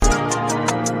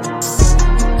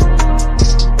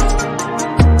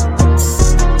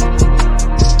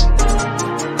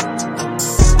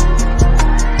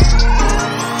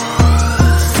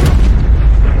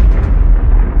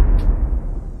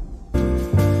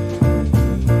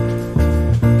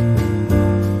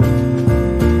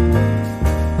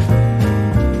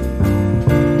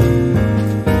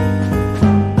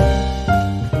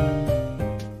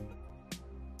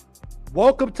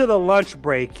Welcome to the lunch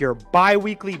break, your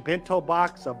bi-weekly bento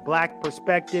box of black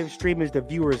perspective, streaming to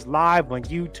viewers live on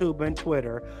YouTube and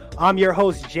Twitter. I'm your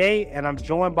host, Jay, and I'm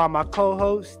joined by my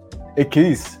co-host,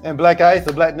 Keith. And Black Ice,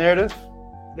 the Black Narrative.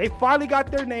 They finally got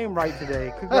their name right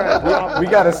today. Congrats. We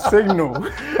got a signal.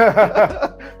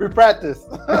 We practice.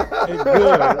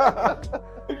 Good.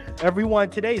 Everyone,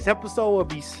 today's episode will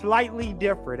be slightly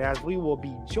different as we will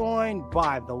be joined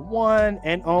by the one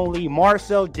and only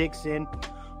Marcel Dixon,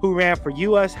 who ran for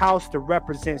U.S. House to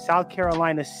represent South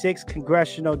Carolina's 6th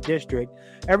Congressional District.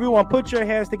 Everyone, put your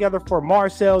hands together for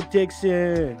Marcel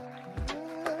Dixon.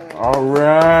 All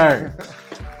right.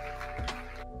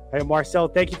 Hey, Marcel,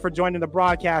 thank you for joining the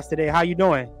broadcast today. How you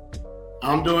doing?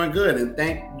 I'm doing good, and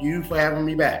thank you for having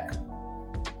me back.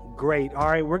 Great. All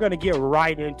right, we're going to get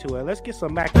right into it. Let's get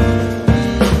some back.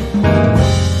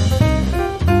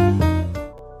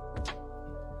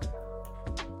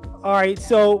 All right,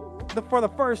 so for the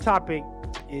first topic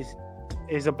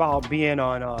is about being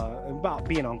on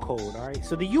code. All right,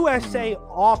 so the USA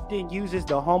often uses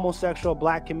the homosexual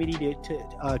black community to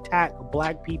attack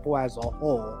black people as a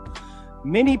whole.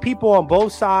 Many people on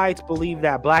both sides believe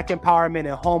that black empowerment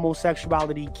and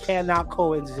homosexuality cannot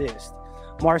coexist.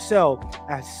 Marcel,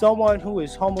 as someone who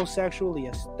is homosexually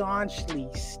and staunchly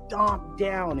stomped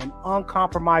down and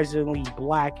uncompromisingly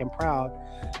black and proud,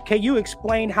 can you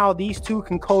explain how these two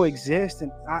can coexist?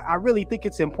 And I really think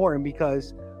it's important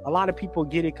because a lot of people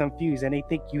get it confused and they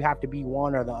think you have to be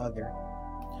one or the other.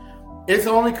 It's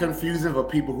only confusing for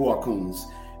people who are coons.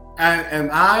 And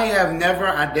I have never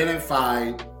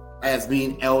identified as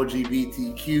being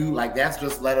LGBTQ. Like, that's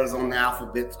just letters on the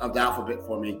alphabet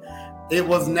for me. It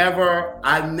was I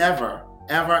never,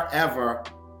 ever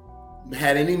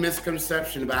had any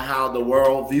misconception about how the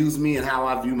world views me and how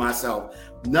I view myself.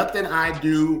 Nothing I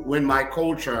do in my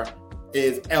culture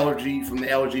is from the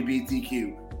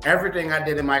LGBTQ. Everything I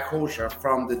did in my culture,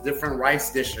 from the different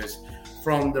rice dishes,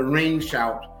 from the ring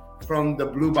shout, from the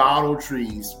blue bottle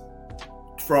trees,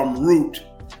 from root,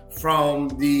 from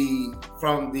the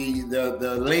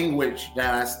language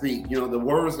that I speak, the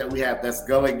words that we have, that's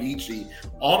Gullah Geechee.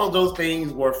 All of those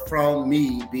things were from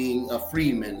me being a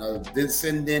freedman, a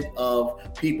descendant of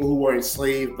people who were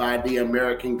enslaved by the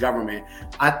American government.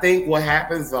 I think what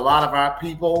happens, a lot of our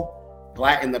people,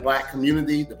 in the black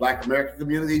community, the black American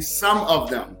community, some of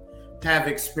them have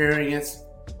experienced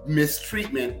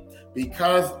mistreatment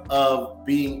because of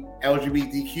being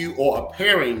LGBTQ or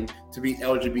appearing to be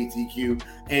LGBTQ,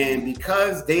 and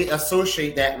because they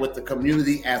associate that with the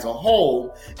community as a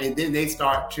whole, and then they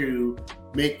start to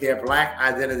make their black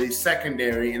identity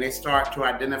secondary, and they start to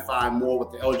identify more with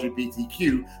the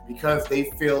LGBTQ because they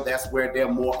feel that's where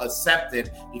they're more accepted,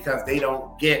 because they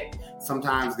don't get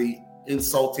sometimes the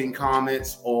insulting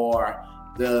comments or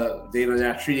they're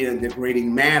not treated in a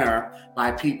degrading manner by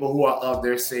people who are of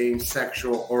their same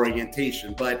sexual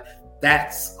orientation. But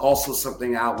that's also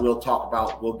something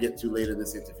we'll get to later in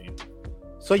this interview.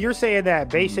 So you're saying that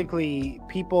basically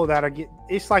people that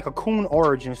it's like a coon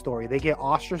origin story. They get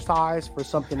ostracized for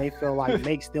something they feel like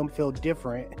makes them feel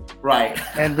different. Right.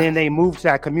 And then they move to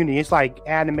that community. It's like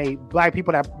anime, black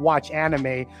people that watch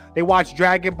anime, they watch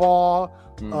Dragon Ball.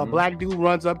 Black dude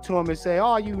runs up to him and say,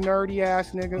 "Oh, you nerdy ass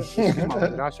nigga."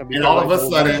 And all of a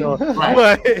sudden,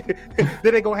 right.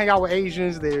 Then they go hang out with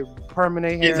Asians, they're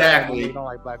permanent hair. Exactly. They don't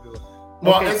like black people.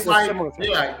 Well, okay, it's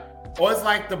or it's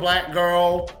like the black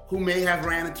girl who may have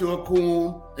ran into a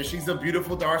coon and she's a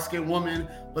beautiful dark-skinned woman,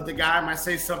 but the guy might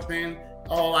say something,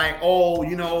 I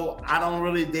don't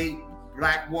really date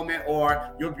black woman,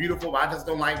 or you're beautiful, but I just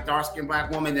don't like dark-skinned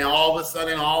black woman. Then all of a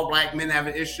sudden, all black men have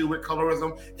an issue with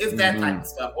colorism. It's that type of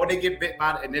stuff. Or they get bit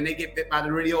by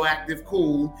the radioactive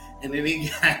coon, and then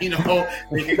they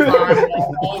can climb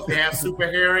walls. They have super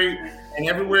hearing, and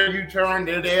everywhere you turn,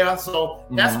 they're there. So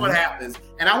that's what happens.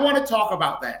 And I want to talk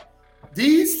about that.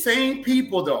 These same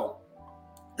people, though,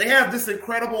 they have this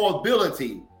incredible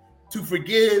ability to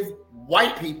forgive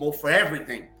white people for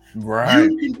everything. Right.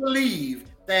 You can believe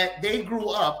that they grew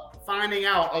up finding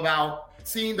out about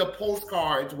seeing the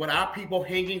postcards with our people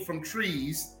hanging from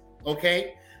trees,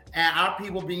 okay, and our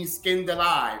people being skinned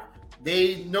alive.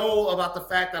 They know about the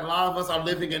fact that a lot of us are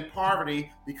living in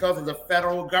poverty because of the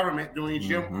federal government doing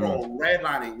Jim Crow,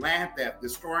 redlining, land theft,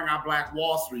 destroying our black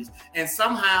Wall Streets, and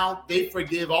somehow they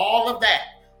forgive all of that.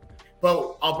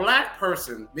 But a black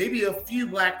person, maybe a few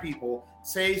black people,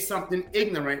 say something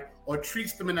ignorant or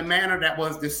treats them in a manner that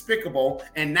was despicable,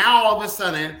 and now all of a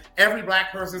sudden every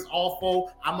black person's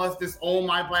awful. I must disown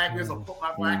my blackness or put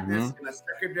my blackness in a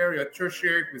secondary or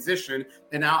tertiary position,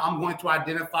 and now I'm going to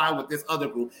identify with this other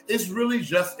group. It's really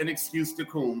just an excuse to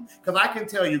coon. Because I can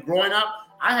tell you, growing up,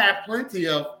 I had plenty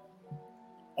of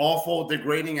awful,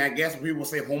 degrading, I guess people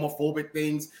say homophobic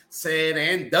things said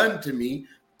and done to me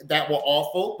that were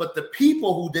awful, but the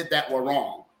people who did that were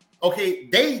wrong. Okay,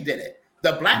 they did it.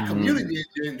 The black community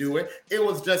didn't do it. It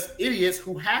was just idiots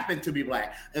who happened to be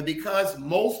black. And because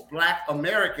most black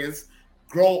Americans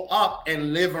grow up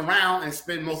and live around and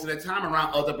spend most of their time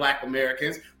around other black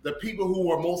Americans, the people who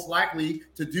were most likely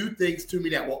to do things to me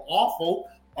that were awful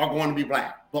are going to be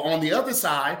black. But on the other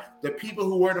side, the people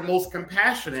who were the most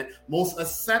compassionate, most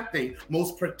accepting,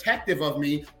 most protective of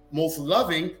me, most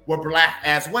loving were black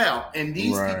as well. And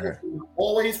these people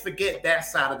always forget that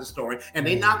side of the story. And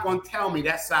they're not going to tell me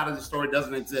that side of the story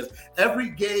doesn't exist.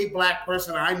 Every gay black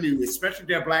person I knew, especially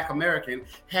their black American,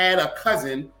 had a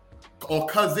cousin or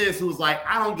cousins who's like,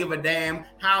 I don't give a damn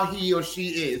how he or she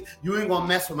is. You ain't going to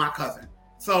mess with my cousin.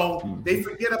 So they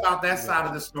forget about that side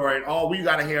of the story. And all we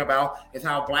got to hear about is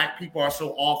how black people are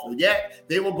so awful. Yet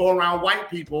they will go around white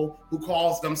people who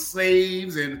calls them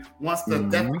slaves and wants to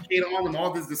defecate on them,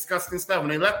 all this disgusting stuff.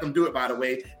 And they let them do it, by the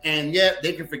way. And yet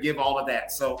they can forgive all of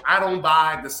that. So I don't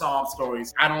buy the sob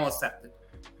stories. I don't accept it.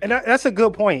 And that's a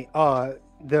good point. How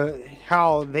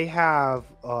they have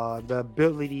the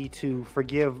ability to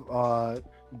forgive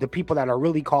the people that are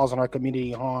really causing our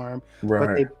community harm,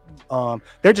 but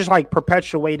they're just like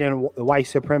perpetuating white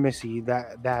supremacy.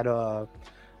 That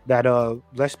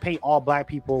let's paint all black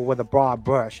people with a broad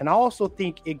brush. And I also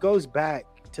think it goes back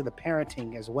to the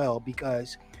parenting as well,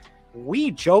 because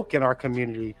we joke in our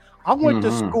community. I went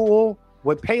to school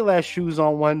with Payless shoes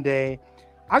on one day.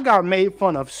 I got made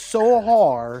fun of so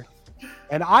hard.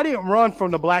 And I didn't run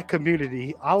from the black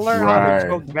community. I learned how to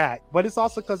joke back. But it's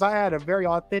also because I had a very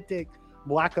authentic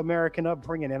black American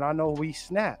upbringing, and I know we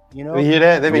snap, you know? You hear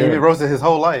that? That means he been roasted his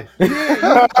whole life. I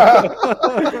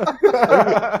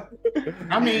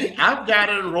mean, I've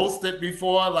gotten roasted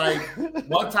before. Like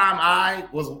one time I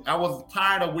was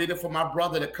tired of waiting for my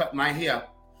brother to cut my hair.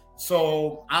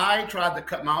 So I tried to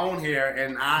cut my own hair,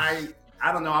 and I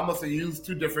don't know, I must have used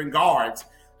two different guards.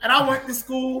 And I went to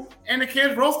school, and the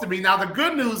kids roasted me. Now, the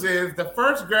good news is the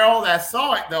first girl that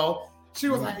saw it, though, she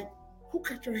was like, who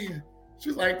cut your hair? She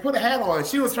was like, put a hat on.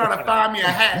 She was trying to find me a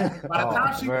hat. By the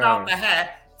time she found the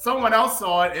hat, someone else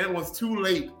saw it, and it was too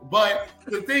late. But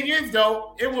the thing is,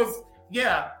 though,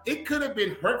 it could have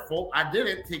been hurtful. I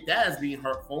didn't take that as being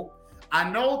hurtful. I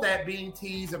know that being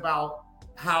teased about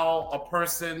how a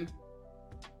person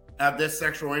of this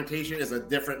sexual orientation is a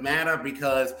different matter,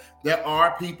 because there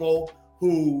are people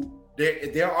who,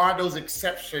 there are those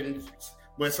exceptions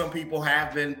where some people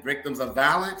have been victims of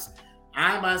violence.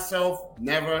 I myself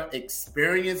never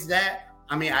experienced that.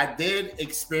 I mean, I did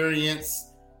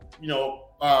experience,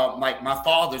 like my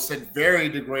father said, very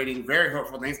degrading, very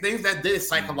hurtful things that did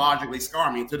psychologically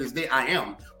scar me. And to this day, I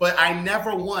am. But I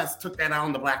never once took that out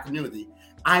on the black community.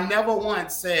 I never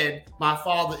once said my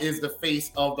father is the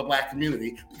face of the black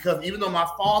community, because even though my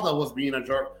father was being a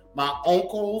jerk, my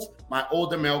uncles, my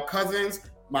older male cousins,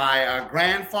 my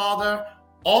grandfather,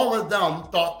 all of them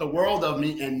thought the world of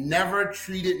me and never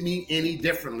treated me any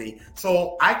differently.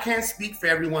 So I can't speak for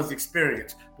everyone's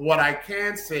experience. But what I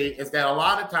can say is that a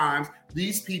lot of times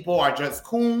these people are just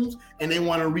coons and they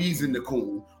want a reason to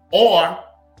coon. Or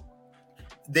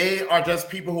they are just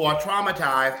people who are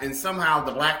traumatized, and somehow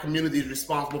the black community is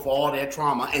responsible for all their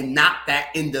trauma and not that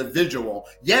individual.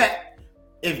 Yet,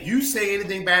 if you say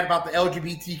anything bad about the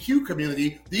LGBTQ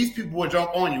community, these people will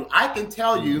jump on you. I can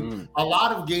tell you a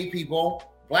lot of gay people,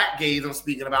 black gays I'm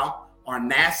speaking about, are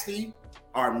nasty,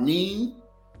 are mean,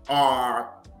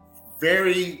 are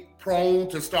very prone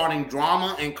to starting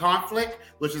drama and conflict,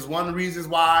 which is one of the reasons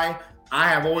why I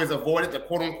have always avoided the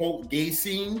quote-unquote gay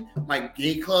scene, like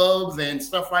gay clubs and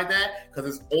stuff like that, because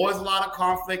there's always a lot of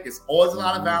conflict, it's always a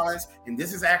lot of violence, and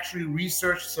this is actually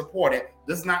research supported.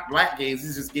 This is not black gays, this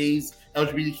is just gays,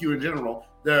 LGBTQ in general.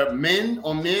 The man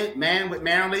with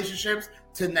man relationships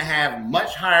tend to have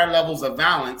much higher levels of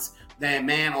violence than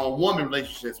man on woman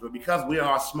relationships, but because we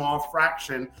are a small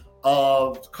fraction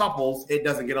of couples, it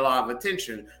doesn't get a lot of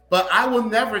attention. But I will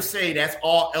never say that's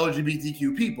all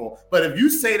LGBTQ people. But if you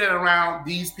say that around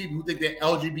these people who think they're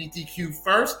LGBTQ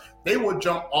first, they will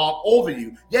jump all over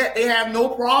you. Yet they have no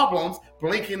problems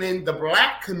blinking in the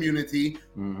black community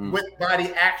by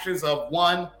the actions of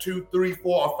 1, 2, 3,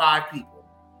 4, or 5 people.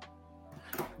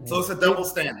 So it's a double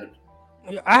standard.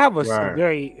 I have a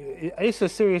it's a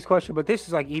serious question, but this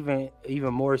is like even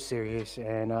more serious,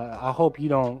 and I hope you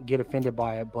don't get offended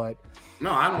by it. But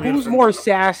no, I don't. Who's more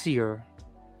sassier,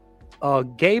 a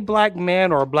gay black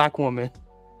man or a black woman?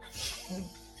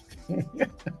 The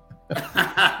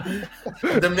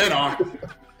men are,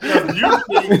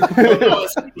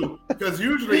 because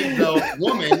usually the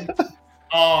women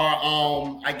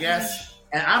are, I guess,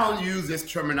 and I don't use this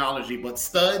terminology, but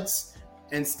studs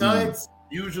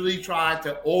usually try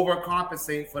to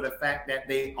overcompensate for the fact that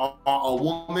they are a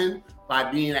woman by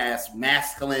being as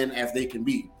masculine as they can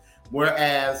be.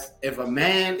 Whereas if a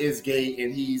man is gay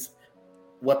and he's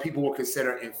what people would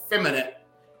consider effeminate,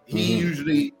 he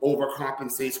usually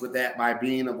overcompensates with that by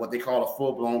being what they call a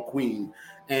full-blown queen.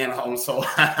 And so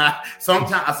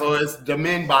sometimes, so it's the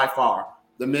men by far.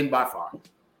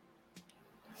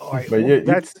 All right, But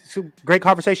that's a great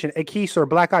conversation. Hey, Keith or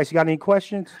Black Ice, you got any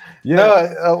questions?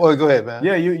 Yeah, Well, go ahead, man.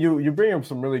 yeah. You bring up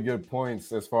some really good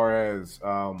points as far as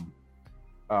the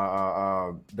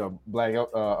Black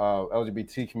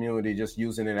LGBT community just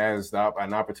using it as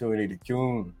an opportunity to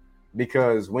coon,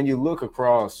 because when you look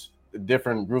across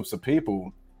different groups of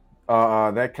people,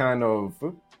 that kind of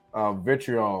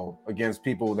vitriol against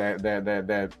people that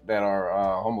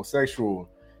are homosexual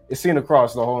is seen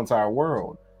across the whole entire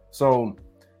world. So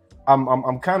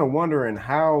I'm kind of wondering,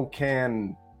 how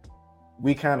can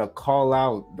we kind of call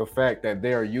out the fact that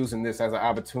they are using this as an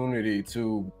opportunity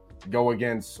to go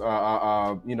against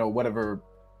whatever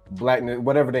blackness,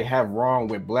 whatever they have wrong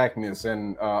with blackness,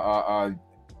 and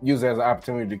use it as an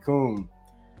opportunity to coon.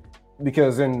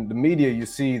 Because in the media you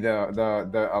see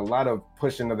the a lot of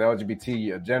pushing of the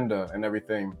LGBT agenda and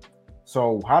everything.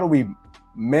 So how do we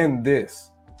mend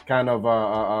this kind of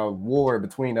war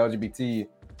between the LGBT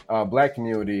Black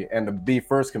community and the Be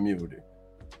First community?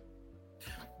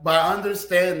 By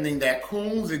understanding that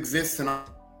coons exist in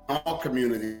all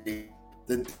communities.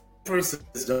 The difference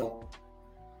is, though,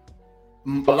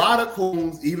 a lot of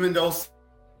coons, even though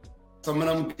some of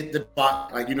them get the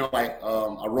spot, like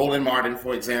a Roland Martin,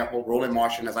 for example, Roland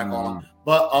Martian, as I call him.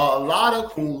 But a lot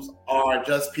of coons are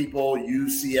just people you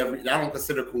see I don't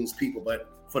consider coons people, but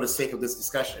for the sake of this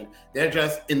discussion, they're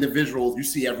just individuals you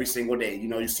see every single day.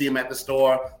 You see them at the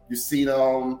store, you see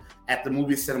them at the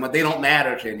movie cinema. They don't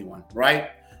matter to anyone, right?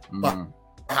 But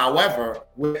however,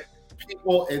 with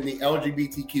people in the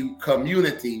LGBTQ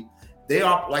community, they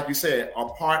are, like you said,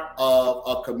 are part of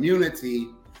a community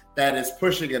that is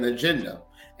pushing an agenda.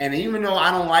 And even though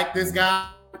I don't like this guy,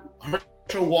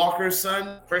 Herschel Walker's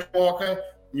son, Chris Walker,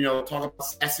 talking about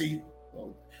sassy.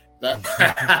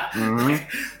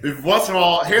 Once of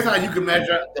all, here's how you can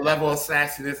measure the level of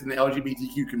sassiness in the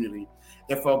LGBTQ community.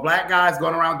 If a black guy is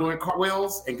going around doing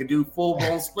cartwheels and can do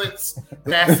full-blown splits,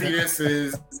 sassiness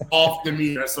is off the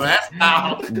meter. So that's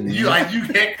how you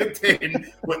can't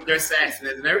contend with their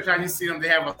sassiness. And every time you see them, they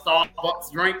have a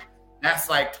Starbucks drink. That's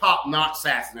like top-notch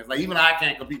sassiness. Like, even I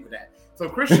can't compete with that. So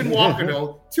Christian Walker,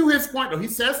 though, to his point, though, he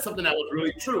says something that was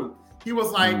really true. He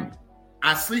was like,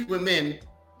 I sleep with men,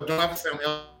 but don't ever say I'm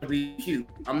LGBTQ.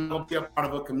 I'm going to be a part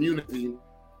of a community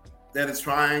that is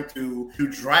trying to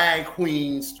drag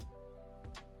queens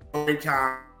story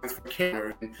times for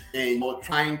cameras and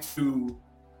trying to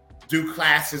do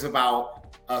classes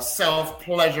about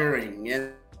self-pleasuring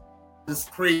and this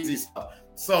crazy stuff.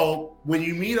 So when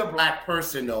you meet a black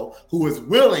person, though, who is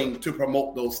willing to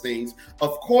promote those things,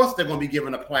 of course they're going to be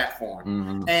given a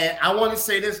platform. And I want to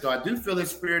say this, though. I do feel the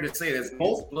spirit to say this.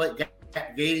 Most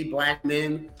gay black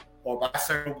men or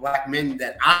bisexual black men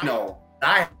that I know,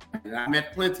 I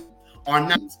met plenty, are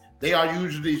not. They are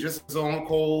usually just as on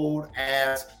code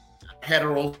as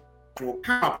heterosexual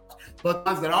counterparts. But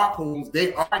the ones that are coons,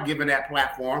 they are given that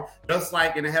platform, just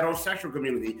like in the heterosexual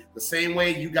community. The same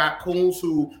way you got coons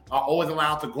who are always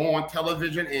allowed to go on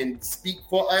television and speak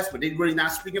for us, but they're really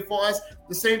not speaking for us.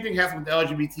 The same thing happens with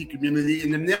the LGBT community.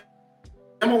 And the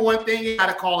number one thing, you got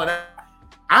to call it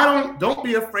out. Don't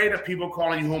be afraid of people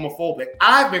calling you homophobic.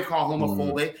 I've been called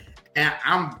homophobic, and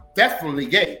I'm definitely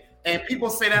gay. And people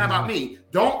say that about me.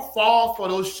 Don't fall for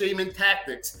those shaming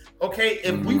tactics. Okay,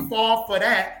 if we fall for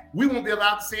that, we won't be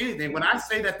allowed to say anything. When I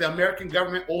say that the American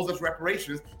government owes us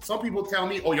reparations, some people tell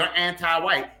me, oh, you're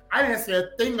anti-white. I didn't say a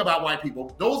thing about white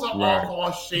people. Those are all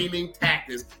called shaming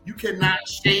tactics. You cannot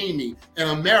shame me. In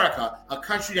America, a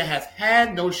country that has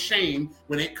had no shame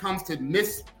when it comes to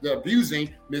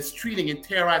abusing, mistreating, and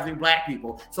terrorizing black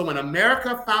people. So when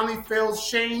America finally feels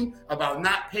shame about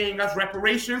not paying us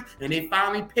reparations and they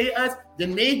finally pay us,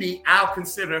 then maybe I'll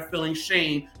consider feeling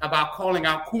shame about calling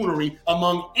out coonery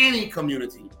among any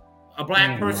community. A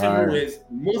black person who is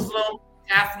Muslim,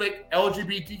 Catholic,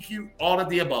 LGBTQ, all of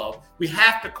the above. We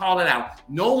have to call it out.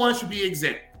 No one should be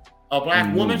exempt. A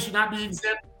black woman should not be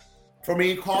exempt from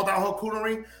being called out her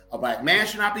coonery. A black man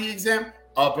should not be exempt.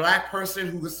 A black person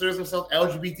who considers himself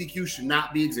LGBTQ should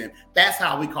not be exempt. That's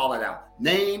how we call it out.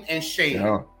 Name and shame.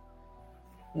 Yeah.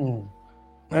 And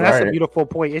that's a beautiful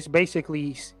point. It's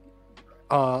basically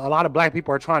a lot of black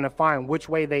people are trying to find which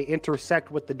way they intersect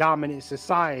with the dominant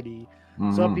society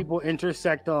Some people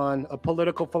intersect on a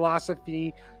political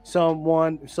philosophy. Some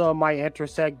might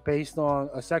intersect based on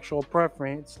a sexual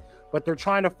preference, but they're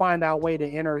trying to find that way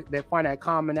to find that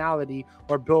commonality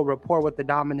or build rapport with the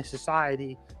dominant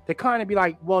society to kind of be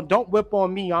like, well, don't whip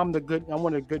on me. I'm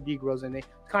one of the good Negroes, and they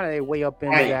kind of way up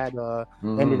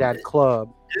into that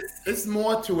club. It's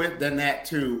more to it than that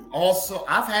too. Also,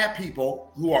 I've had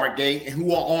people who are gay and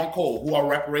who are on code, who are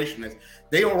reparationists.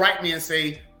 They will write me and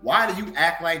say, why do you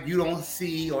act like you don't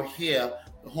see or hear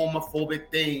the homophobic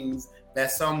things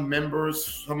that some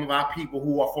of our people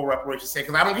who are for reparations say?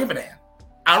 Because I don't give a damn.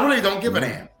 I really don't give a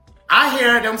damn. I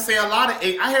hear people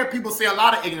say a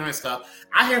lot of ignorant stuff.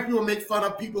 I hear people make fun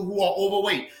of people who are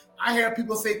overweight. I hear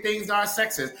people say things that are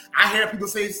sexist. I hear people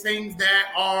say things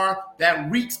that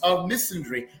reeks of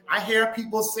misandry. I hear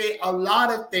people say a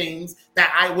lot of things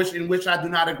in which I do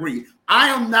not agree. I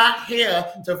am not here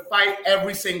to fight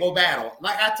every single battle.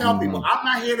 Like I tell people, I'm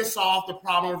not here to solve the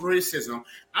problem of racism.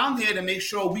 I'm here to make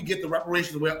sure we get the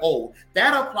reparations we're owed.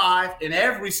 That applies in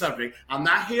every subject. I'm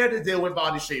not here to deal with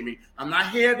body shaming. I'm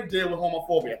not here to deal with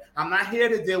homophobia. I'm not here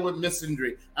to deal with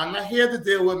misandry. I'm not here to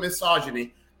deal with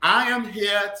misogyny. I am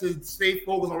here to stay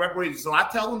focused on reparations. So I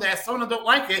tell them that some of them don't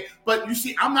like it, but you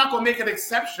see, I'm not going to make an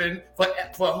exception for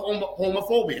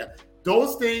homophobia.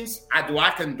 Those things, do I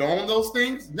condone those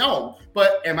things? No.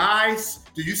 But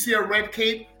do you see a red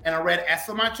cape and a red S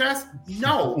on my chest?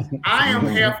 No. I am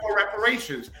here for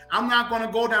reparations. I'm not going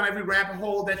to go down every rabbit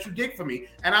hole that you dig for me.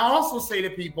 And I also say to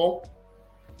people,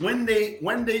 when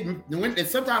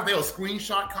sometimes they'll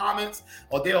screenshot comments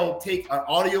or they'll take an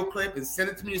audio clip and send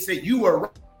it to me and say, you were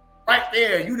right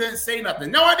there. You didn't say nothing.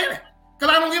 No, I didn't.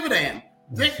 Because I don't give a damn.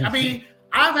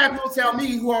 I've had people tell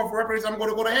me who are for reparations, I'm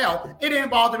going to go to hell. It didn't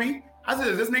bother me. I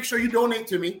said, just make sure you donate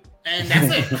to me. And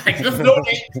that's it. Just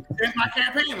donate. There's my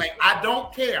campaign. I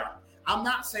don't care. I'm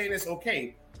not saying it's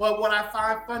okay. But what I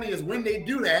find funny is when they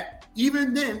do that,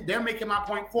 even then, they're making my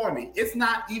point for me. It's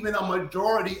not even a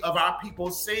majority of our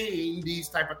people saying these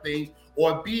type of things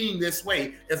or being this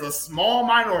way. It's a small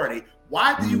minority.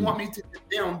 Why do you want me to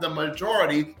condemn the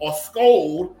majority or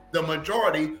scold the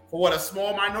majority for what a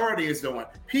small minority is doing?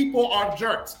 People are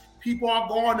jerks. People are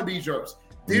going to be jerks.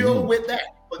 Deal with that.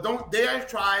 But don't dare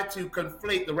try to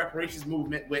conflate the reparations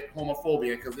movement with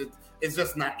homophobia because it's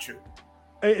just not true.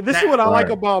 This is what I like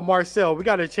about Marcel. We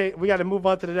gotta change. We gotta move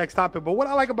on to the next topic. But what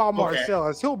I like about Marcel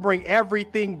is he'll bring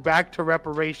everything back to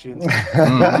reparations. We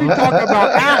talk about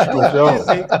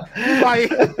astrophysics.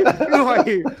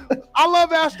 I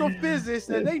love astrophysics,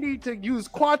 and they need to use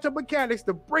quantum mechanics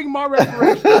to bring my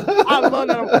reparations. I love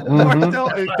that. Marcel,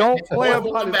 and don't play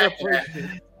about the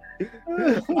reparations.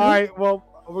 All right. Well,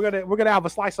 we're gonna have a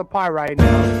slice of pie right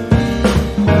now.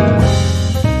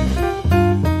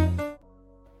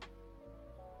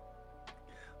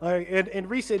 In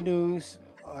recent news,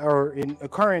 or in a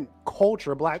current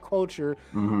culture, Black culture,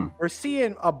 we're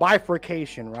seeing a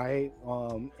bifurcation, right?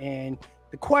 And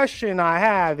the question I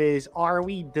have is, are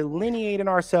we delineating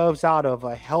ourselves out of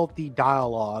a healthy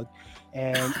dialogue?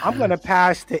 And I'm going to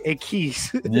pass to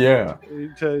Akis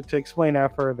to explain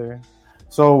that further.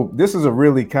 So this is a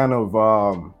really kind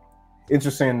of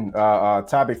interesting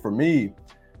topic for me.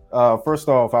 First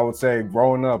off, I would say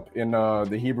growing up in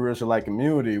the Hebrew Israelite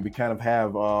community, we kind of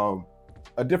have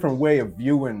a different way of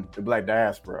viewing the Black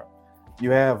diaspora.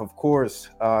 You have, of course,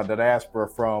 the diaspora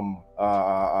from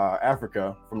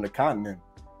Africa, from the continent,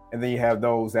 and then you have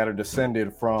those that are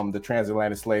descended from the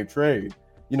transatlantic slave trade.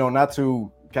 You know, not to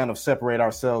kind of separate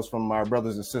ourselves from our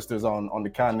brothers and sisters on the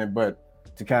continent, but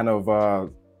to kind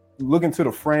of look into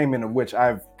the frame in which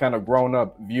I've kind of grown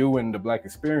up viewing the Black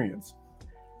experience.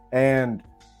 And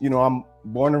you know, I'm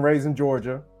born and raised in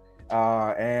Georgia,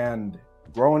 and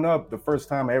growing up, the first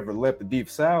time I ever left the Deep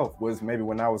South was maybe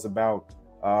when I was about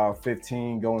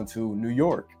 15, going to New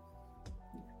York.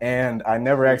 And I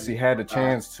never actually had the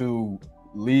chance to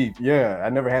leave. Yeah, I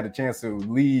never had the chance to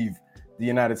leave the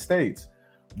United States.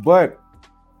 But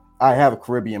I have a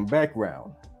Caribbean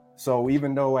background. So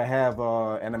even though I have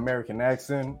an American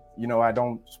accent, you know, I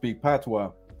don't speak patois.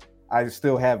 I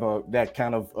still have that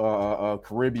kind of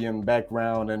Caribbean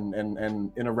background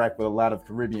and interact with a lot of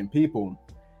Caribbean people.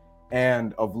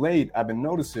 And of late, I've been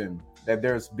noticing that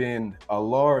there's been a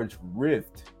large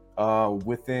rift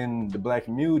within the Black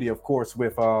community, of course,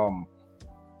 with,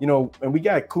 you know, and we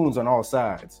got coons on all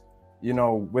sides, you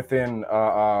know, within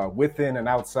and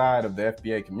outside of the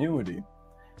FBA community.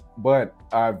 But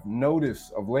I've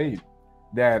noticed of late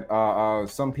that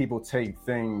some people take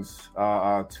things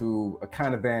to a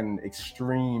kind of an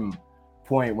extreme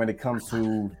point when it comes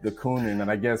to the cooning,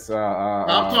 and I guess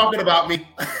I'm talking about me.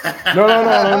 No.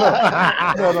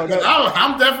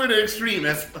 I'm definitely the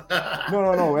extremist.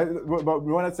 No. But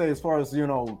when I say as far as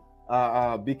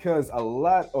because a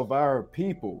lot of our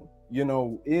people,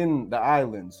 in the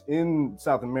islands, in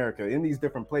South America, in these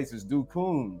different places, do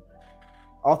coon.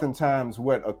 Oftentimes,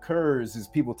 what occurs is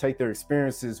people take their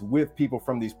experiences with people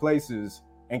from these places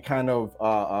and kind of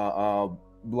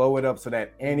blow it up so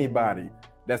that anybody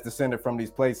that's descended from these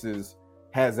places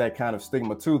has that kind of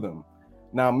stigma to them.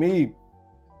 Now,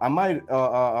 I might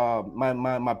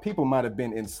my people might have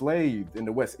been enslaved in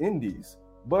the West Indies,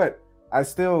 but I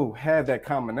still have that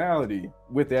commonality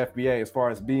with the FBA as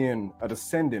far as being a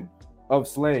descendant of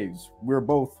slaves. We're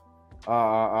both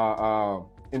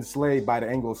enslaved by the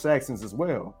Anglo-Saxons as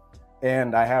well,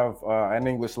 and I have an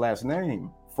English last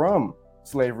name from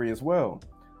slavery as well.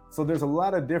 So there's a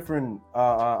lot of different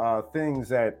things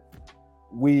that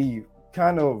we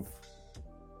kind of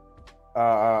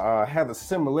have a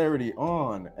similarity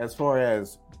on as far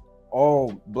as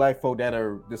all Black folk that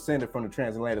are descended from the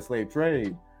transatlantic slave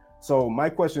trade. So my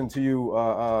question to you,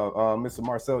 Mr.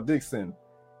 Marcel Dixon,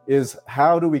 is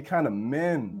how do we kind of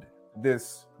mend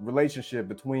this relationship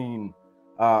between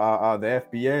the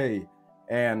FBA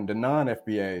and the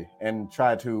non-FBA and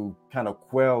try to kind of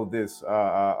quell this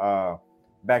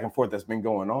back and forth that's been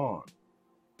going on?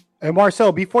 And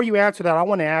Marcel, before you answer that, I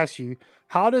want to ask you,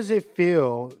 how does it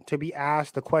feel to be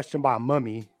asked a question by a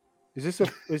mummy? Is this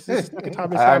the second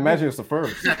time it's I imagine it's the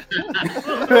first. It's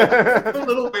a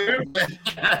little weird, but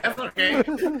that's okay.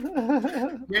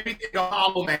 Maybe think a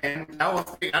Hollow Man. I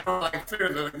don't like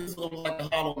figures. This looks like a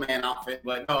Hollow Man outfit,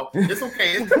 but no, it's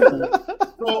okay. It's cool.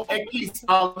 So at least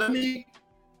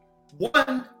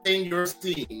one thing you're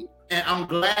seeing, and I'm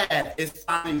glad it's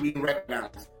finally being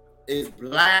recognized, is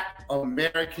Black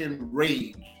American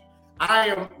rage.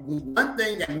 One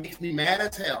thing that makes me mad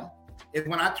as hell is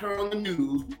when I turn on the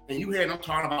news and you hear them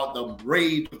talking about the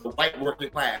rage of the white working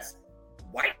class.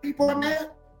 White people are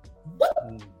mad? What?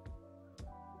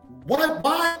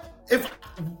 Why?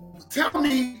 Tell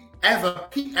me as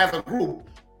a group,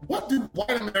 what do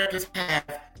white Americans have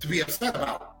to be upset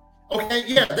about? Okay,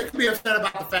 yeah, they can be upset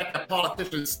about the fact that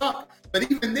politicians suck, but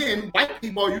even then, white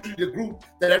people are usually the group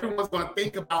that everyone's going to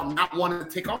think about not wanting to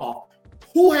take off.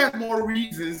 Who has more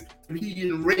reasons to be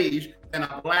enraged than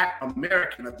a Black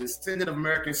American, a descendant of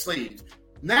American slaves?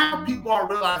 Now people are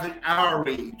realizing our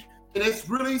rage. And it's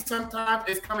really sometimes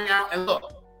it's coming out. And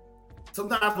look,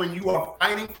 sometimes when you are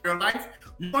fighting for your life,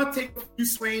 you're going to take a few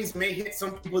swings, may hit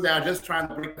some people that are just trying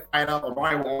to break the fight up or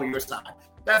rival on your side.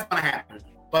 That's going to happen.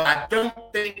 But I don't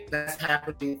think that's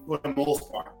happening for the most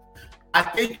part. I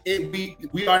think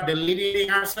we are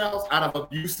delineating ourselves out of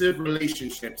abusive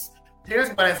relationships. Here's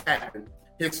what has happened.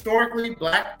 Historically,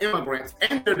 Black immigrants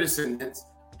and their descendants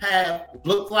have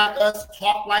looked like us,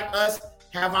 talked like us,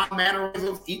 have our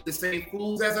mannerisms, eat the same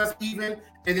foods as us even,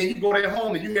 and then you go to their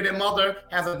home and you hear their mother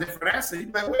has a different accent.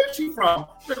 You're like, where is she from?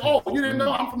 Like, oh, you didn't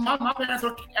know I'm from my parents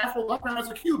are Afro, my parents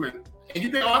are Cuban. And you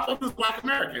think, oh, I thought you was Black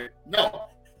American. No.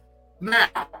 Now,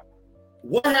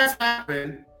 what has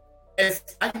happened is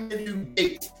I can give you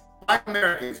dates. Black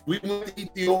Americans, we went to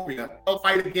Ethiopia to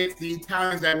fight against the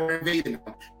Italians that were invading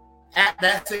them. At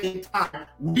that same time,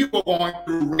 we were going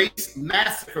through race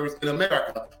massacres in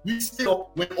America. We still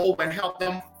went over and helped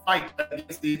them fight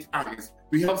against the Italians.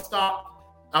 We helped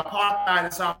stop apartheid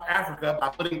in South Africa by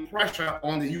putting pressure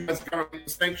on the U.S. government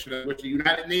to sanction it, which the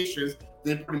United Nations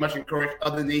then pretty much encouraged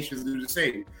other nations to do the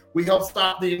same. We helped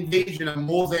stop the invasion of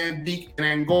Mozambique and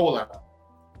Angola.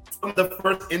 Some of the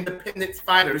first independence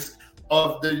fighters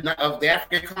of the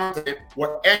African continent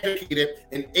were educated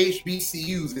in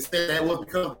HBCUs. Instead, that was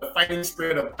because of the fighting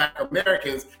spirit of Black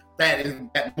Americans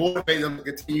that motivated them to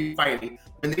continue fighting.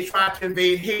 When they tried to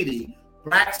invade Haiti,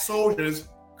 Black soldiers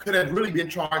could have really been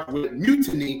charged with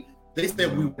mutiny. They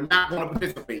said we were not going to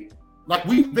participate. Like,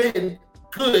 we've been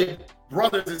good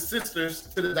brothers and sisters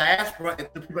to the diaspora and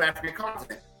to the people of the African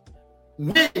continent.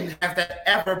 When has that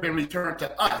ever been returned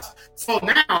to us? So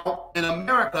now in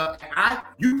America,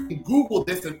 you can Google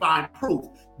this and find proof.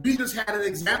 We just had an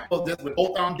example of this with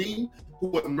Otham Dean, who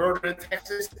was murdered in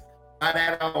Texas by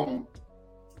that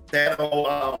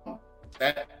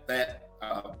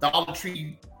Dollar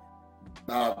Tree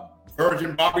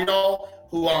Virgin Barbie doll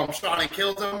who shot and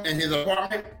killed him in his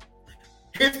apartment.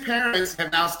 His parents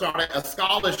have now started a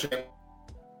scholarship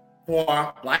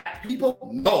for Black people.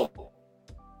 No.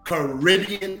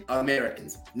 Caribbean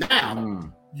Americans.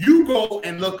 Now, you go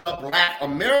and look up Black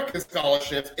American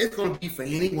scholarships, it's going to be for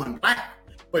anyone Black.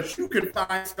 but you can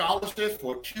find scholarships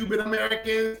for Cuban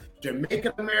Americans,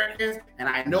 Jamaican Americans, and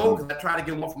I know because I tried to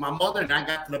get one for my mother, and I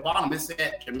got to the bottom, it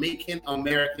said Jamaican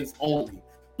Americans only.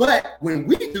 But when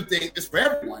we do things, it's for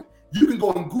everyone. You can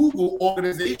go and Google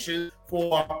organizations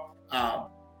for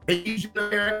Asian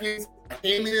Americans,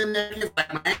 Bahamian Americans.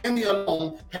 Like Miami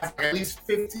alone has at least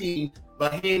 15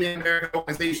 Bahamian American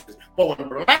organizations. But when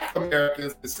Black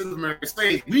Americans, descendants of American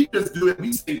slaves, we just do it.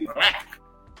 We say Black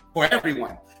for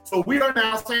everyone. So we are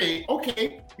now saying,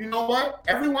 okay, you know what?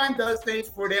 Everyone does things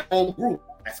for their own group.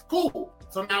 That's cool.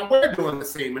 So now we're doing the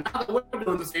same. And now that we're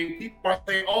doing the same, people are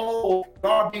saying, oh,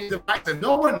 y'all being divisive.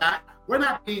 No, we're not. We're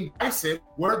not being divisive.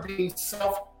 We're being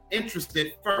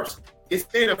self-interested first. It's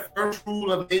the first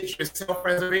rule of nature is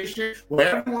self-preservation,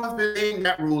 where everyone's been saying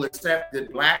that rule except the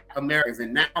Black Americans,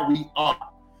 and now we are.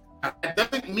 Now, that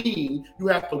doesn't mean you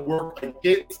have to work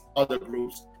against other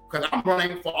groups, because I'm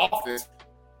running for office.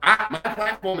 My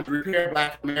platform is Repair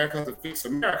Black Americans and Fix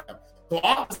America. So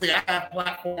obviously I have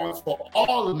platforms for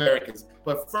all Americans,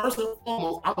 but first and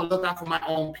foremost, I'm gonna look out for my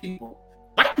own people.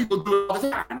 White people do it all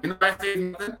the time. You know, I say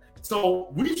nothing. So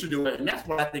we should do it, and that's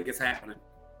what I think is happening.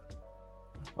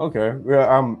 Okay,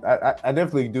 yeah, I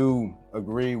definitely do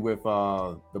agree with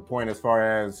the point as far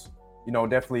as, you know,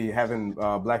 definitely having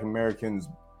Black Americans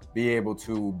be able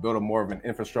to build a more of an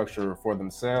infrastructure for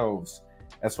themselves,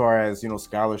 as far as, you know,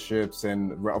 scholarships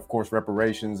and of course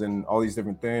reparations and all these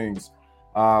different things.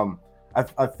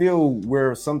 I feel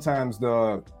where sometimes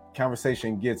the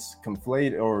conversation gets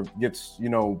conflated or gets, you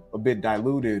know, a bit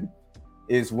diluted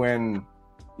is when,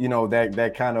 you know,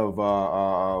 that kind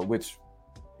of which,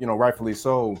 you know, rightfully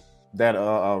so, that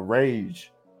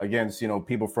rage against, you know,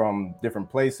 people from different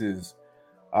places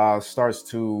starts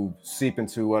to seep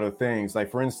into other things.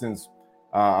 Like, for instance,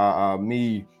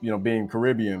 me, you know, being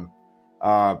Caribbean,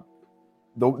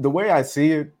 the way I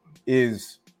see it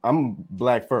is I'm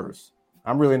Black first.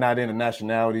 I'm really not into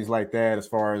nationalities like that as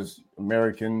far as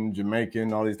American,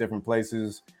 Jamaican, all these different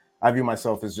places. I view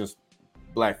myself as just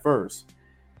Black first.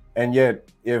 And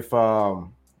yet, if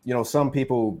you know, some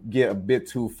people get a bit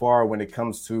too far when it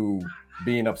comes to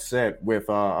being upset with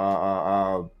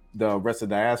the rest of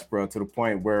the diaspora, to the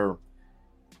point where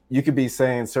you could be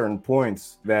saying certain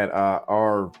points that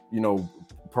are, you know,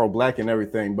 pro-Black and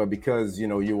everything, but because, you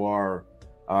know, you are,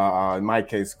 in my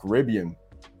case, Caribbean,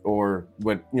 or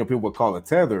what, you know, people would call a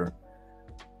tether,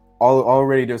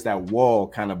 already there's that wall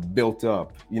kind of built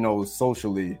up, you know,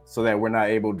 socially, so that we're not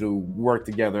able to work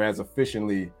together as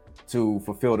efficiently to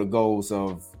fulfill the goals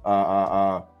of,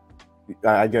 I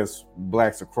guess,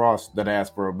 Blacks across the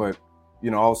diaspora, but,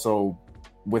 you know, also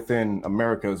within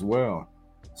America as well.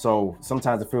 So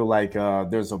sometimes I feel like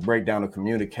there's a breakdown of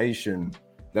communication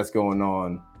that's going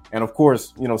on. And of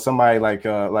course, you know, somebody like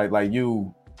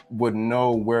you would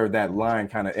know where that line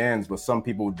kind of ends, but some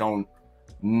people don't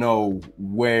know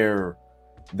where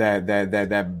that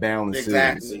balance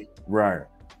Exactly. is. Right.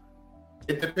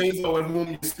 It depends on whom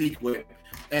you speak with.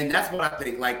 And that's what I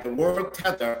think. Like the word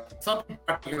tether, some people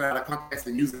are taking it out of context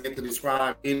and using it to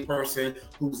describe a person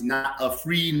who's not a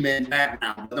freedman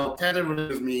background. But no, tether really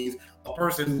just means a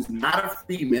person who's not a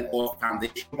freedman or a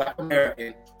foundational Black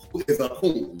American who is a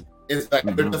coon. It's like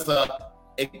you're just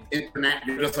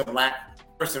a Black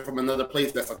person from another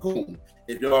place that's a coon.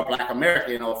 If you're a Black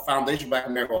American or foundational Black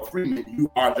American or freedman,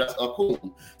 you are just a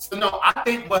coon. So no, I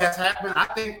think what has happened, I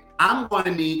think I'm going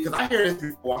to need, because I hear this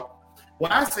before,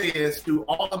 what I say is to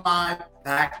all of my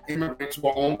Black immigrants who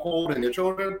are on code and their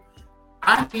children,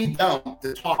 I need them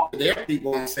to talk to their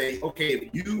people and say, okay, if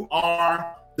you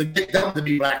are to get them to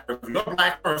be Black first, if you're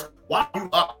Black first, why are you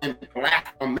up in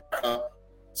Black America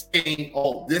saying,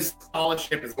 oh, this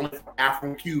scholarship is only for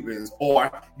Afro-Cubans, or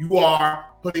you are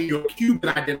putting your Cuban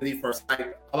identity first?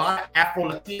 Like a lot of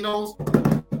Afro-Latinos,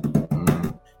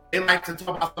 they like to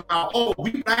talk about, oh,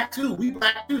 we Black too.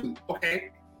 Okay.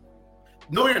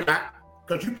 No, you're not.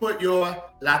 Because you put your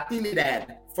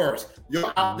Latinidad first.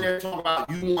 You're out there talking about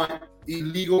you want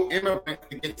illegal immigrants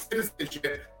to get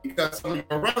citizenship because some of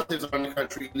your relatives are in the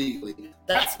country illegally.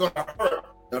 That's going to hurt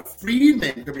the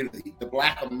freedmen community, the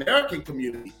Black American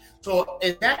community. So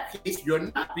in that case,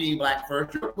 you're not being Black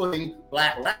first. You're putting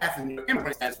Black last and your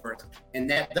immigrants as first. And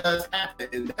that does happen.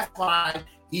 And that's why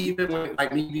even when,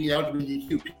 like me being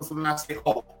LGBTQ, people sometimes say,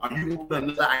 oh, are you going to put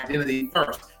another identity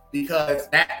first? Because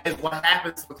that is what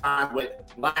happens sometimes with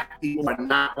Black people who are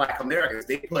not Black Americans.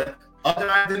 They put other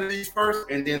identities first,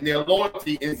 and then their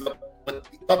loyalty ends up with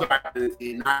the other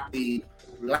identity, not the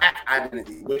Black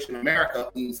identity, which in America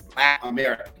means Black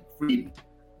American freedom.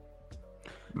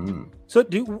 So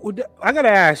I gotta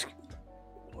ask,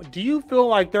 do you feel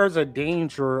like there's a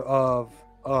danger of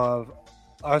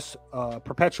us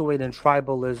perpetuating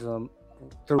tribalism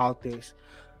throughout this.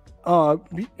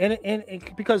 And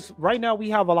because right now we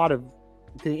have a lot of,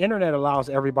 the internet allows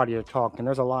everybody to talk, and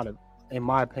there's a lot of, in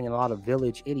my opinion, a lot of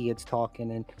village idiots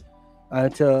talking.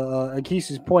 And to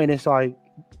Akis's point, it's like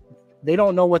they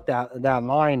don't know what that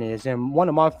line is. And one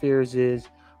of my fears is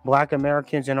Black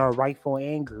Americans in our rightful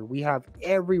anger. We have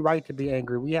every right to be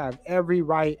angry. We have every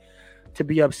right to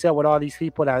be upset with all these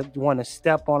people that want to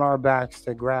step on our backs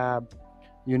to grab,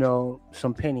 you know,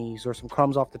 some pennies or some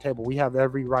crumbs off the table. We have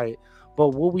every right. But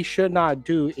what we should not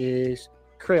do is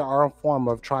create our own form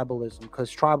of tribalism,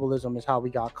 because tribalism is how we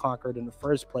got conquered in the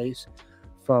first place,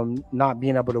 from not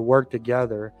being able to work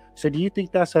together. So do you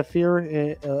think that's a fear,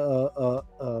 a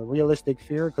realistic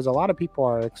fear? Because a lot of people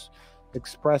are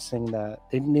expressing that.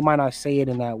 They might not say it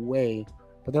in that way,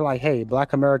 but they're like, hey,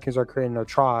 Black Americans are creating a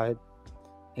tribe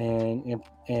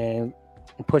and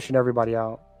pushing everybody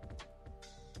out.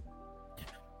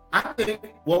 I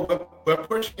think what we're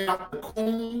pushing out the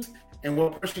coons, and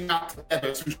we're pushing out the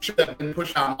others who should have been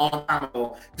pushed out a long time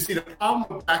ago. You see, the problem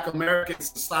with Black American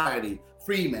society,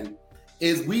 Freeman,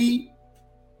 is we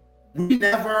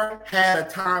never had a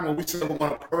time when we said we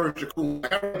want to purge the coons.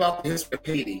 I heard about the history of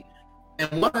Haiti.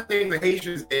 And one of the things the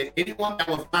Haitians did, anyone that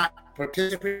was not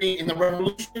participating in the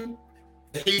revolution,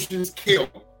 the Haitians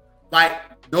killed. Like,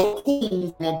 no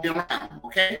coons won't be around,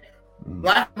 okay?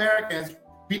 Black Americans,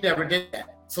 we never did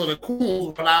that. So the coons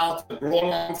were allowed to grow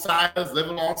alongside us, live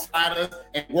alongside us,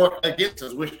 and work against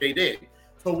us, which they did.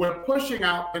 So we're pushing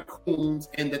out the coons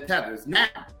and the tethers. Now,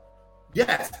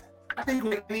 yes, I think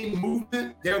with any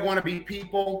movement, there are going to be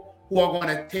people who are going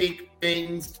to take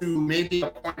things to maybe a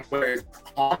point where it's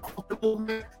harmful to the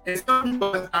movement. And some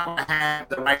people are not going to have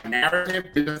the right narrative.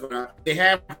 They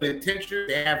have good intention,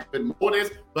 they have good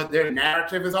motives, but their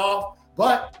narrative is off.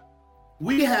 But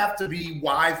we have to be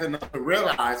wise enough to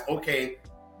realize, okay,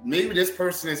 maybe this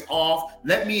person is off.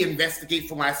 Let me investigate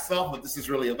for myself what this is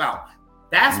really about.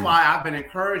 That's why I've been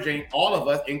encouraging all of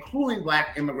us, including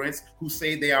Black immigrants who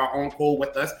say they are on code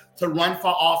with us, to run for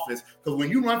office. Because when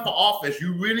you run for office,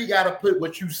 you really got to put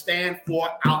what you stand for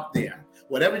out there.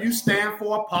 Whatever you stand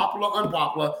for, popular,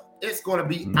 unpopular, it's going to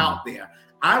be out there.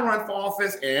 I run for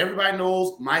office, and everybody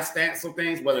knows my stance on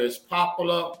things, whether it's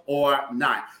popular or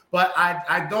not. But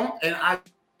I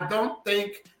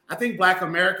think Black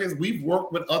Americans, we've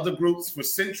worked with other groups for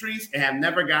centuries and have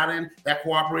never gotten that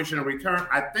cooperation in return.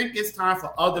 I think it's time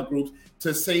for other groups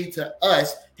to say to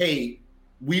us, hey,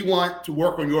 we want to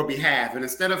work on your behalf. And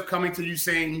instead of coming to you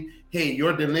saying, hey,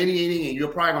 you're delineating and you're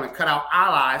probably going to cut out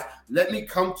allies, let me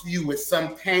come to you with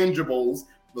some tangibles,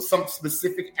 with some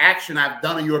specific action I've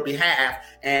done on your behalf.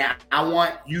 And I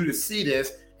want you to see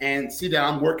this and see that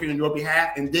I'm working on your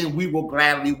behalf. And then we will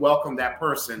gladly welcome that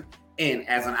person in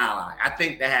as an ally. I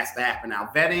think that has to happen now.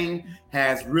 Vetting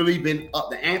has really been up.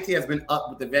 The ante has been up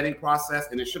with the vetting process,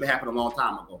 and it should have happened a long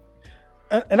time ago.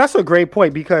 And that's a great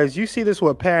point, because you see this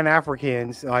with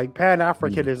Pan-Africans. Like,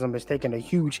 Pan-Africanism is taking a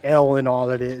huge L in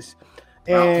all of this.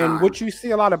 And what you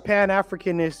see a lot of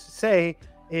Pan-Africanists say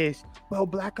is, well,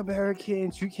 Black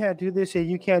Americans, you can't do this and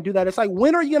you can't do that. It's like,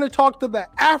 when are you going to talk to the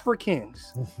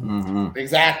Africans?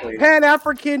 Exactly.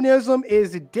 Pan-Africanism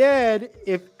is dead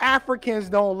if Africans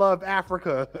don't love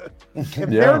Africa. If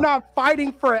they're not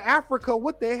fighting for Africa,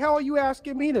 what the hell are you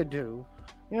asking me to do?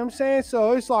 You know what I'm saying?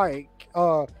 So it's like,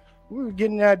 we were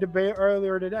getting that debate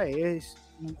earlier today.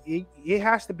 It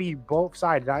has to be both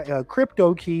sided.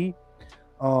 Crypto Key,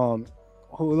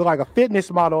 who look like a fitness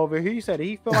model over here, he said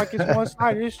he feel like it's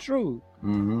one-sided. It's true.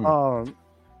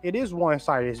 It is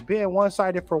one-sided. It's been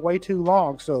one-sided for way too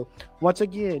long. So once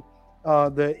again,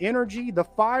 the energy, the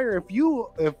fire,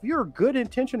 if you're good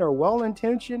intention or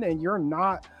well-intentioned and you're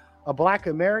not a Black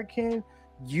American,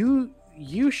 you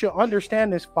should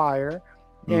understand this fire,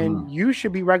 and you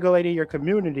should be regulating your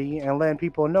community and letting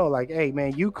people know, like, hey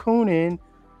man, you cooning.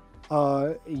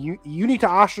 You need to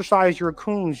ostracize your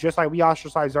coons just like we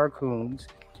ostracize our coons.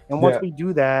 And once we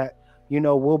do that,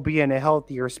 we'll be in a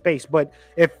healthier space. But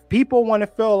if people want to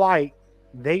feel like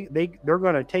they're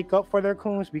going to take up for their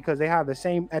coons because they have the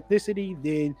same ethnicity,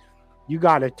 then you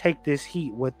got to take this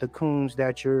heat with the coons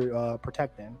that you're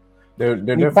protecting. There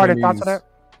definitely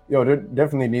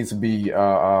needs to be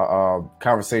a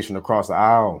conversation across the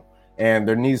aisle, and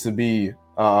there needs to be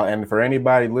and for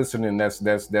anybody listening that's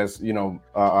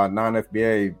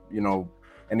non-FBA,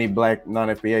 any Black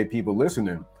non-FBA people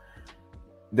listening,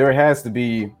 there has to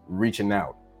be reaching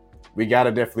out. We got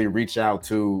to definitely reach out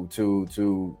to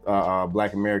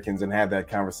Black Americans and have that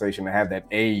conversation and have that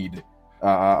aid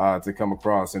to come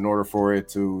across in order for it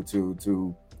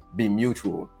to be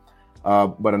mutual.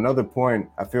 But another point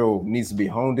I feel needs to be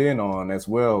honed in on as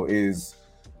well is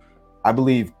I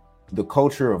believe the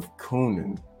culture of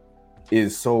cooning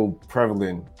is so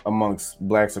prevalent amongst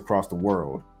blacks across the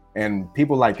world. And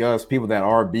people like us, people that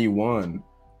are B1,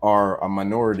 are a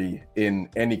minority in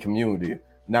any community.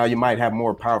 Now, you might have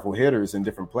more powerful hitters in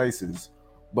different places,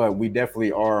 but we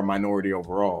definitely are a minority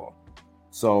overall.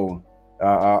 So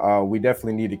we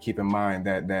definitely need to keep in mind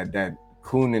that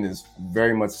cooning is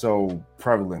very much so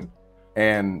prevalent.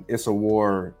 And it's a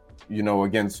war,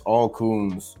 against all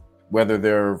coons, whether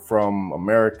they're from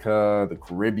America, the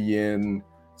Caribbean,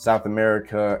 South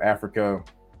America, Africa.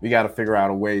 We got to figure out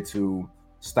a way to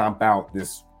stomp out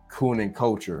this cooning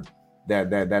culture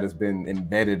that has been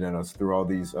embedded in us through all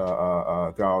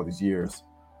these years.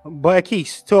 But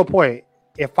Keith, to a point,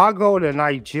 if I go to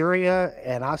Nigeria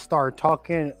and I start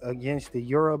talking against the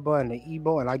Yoruba and the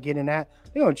Igbo and I get in that,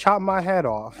 they're gonna chop my head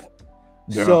off.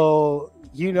 Yeah. So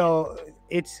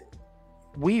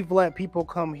we've let people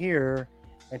come here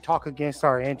and talk against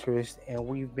our interests, and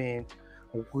we've been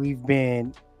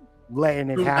letting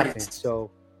it happen. So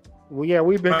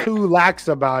we've been too lax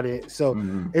about it. So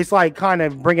it's like kind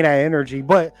of bringing that energy.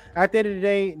 But at the end of the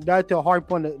day, not to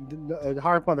harp on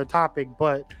the topic,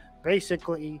 but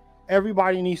basically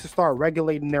everybody needs to start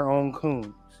regulating their own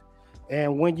coons.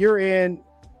 And when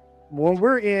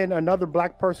we're in another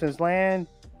black person's land,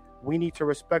 we need to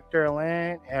respect their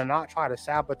land and not try to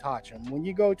sabotage them. When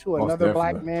you go to another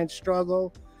black man's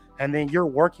struggle and then you're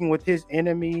working with his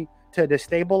enemy to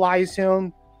destabilize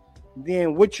him,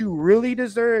 then what you really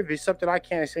deserve is something I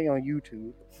can't say on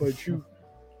YouTube, but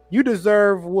you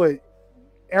deserve what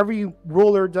every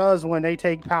ruler does when they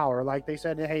take power. Like they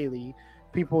said in Haley,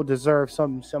 people deserve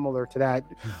something similar to that.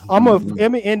 I'm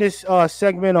gonna end this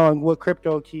segment on what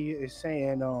Crypto Key is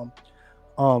saying.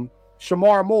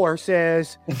 Shamar Moore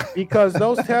says, because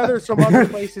those tethers from other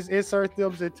places insert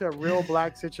them into real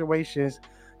black situations.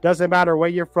 Doesn't matter where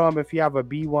you're from. If you have a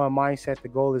B1 mindset, the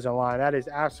goal is in line. That is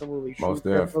absolutely true. Most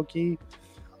Crypto Key.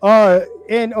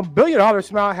 And $1 Billion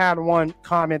Smile had one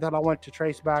comment that I want to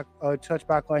touch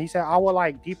back on. He said, I would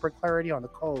like deeper clarity on the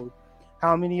code.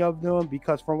 How many of them?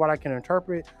 Because from what I can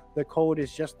interpret, the code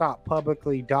is just not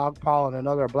publicly dogpiling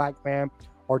another black man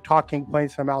or talking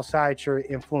points from outside your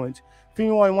influence. If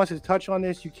anyone wants to touch on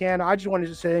this, you can. I just wanted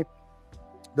to say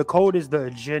the code is the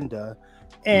agenda.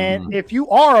 And if you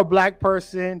are a black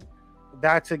person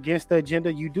that's against the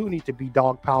agenda, you do need to be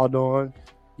dogpiled on.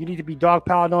 You need to be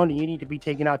dogpiled on, and you need to be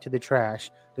taken out to the trash.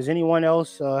 Does anyone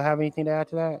else have anything to add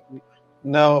to that?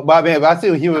 No, but I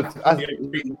see what he was.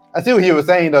 I see what he was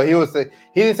saying though.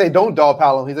 He didn't say don't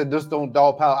dogpile him. He said just don't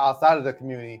dogpile outside of the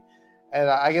community. And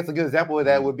I guess a good example of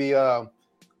that would be I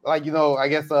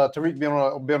guess Tariq been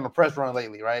on the press run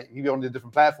lately, right? He be on the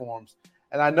different platforms.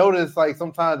 And I noticed, like,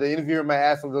 sometimes the interviewer might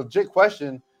ask a legit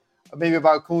question, maybe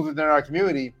about coons within our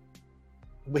community,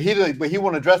 but he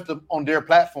want to address them on their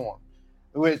platform,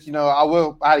 which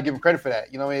I had to give him credit for that.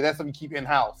 That's something you keep in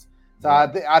house. So I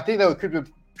think that what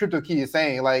Crypto Key is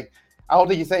saying. Like, I don't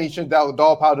think he's saying you shouldn't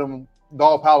dogpile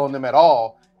on them at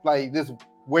all. Like, this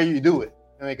where you do it.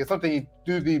 Because something you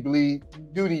do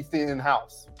these things in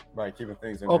house. Right, keeping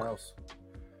things in house.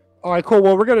 All right, cool.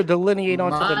 Well, we're gonna delineate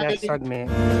onto the next segment.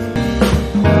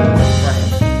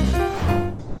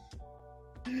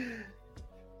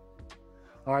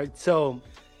 All right, so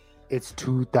it's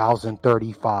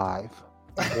 2035.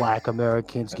 Black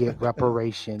Americans get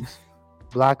reparations.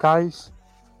 Black eyes?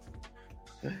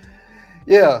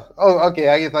 Yeah. Oh, okay.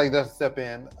 I guess I can just step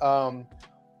in.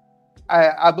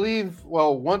 I believe,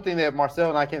 one thing that Marcel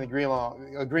and I can agree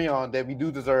on that we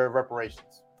do deserve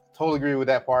reparations. Totally agree with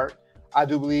that part. I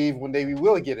do believe one day we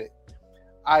will get it.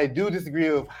 I do disagree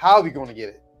with how we're going to get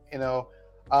it.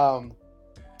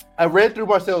 I read through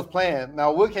Marcel's plan.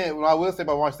 Now, what I will say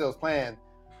about Marcel's plan,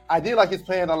 I did like his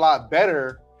plan a lot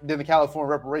better than the California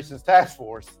Reparations Task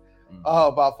Force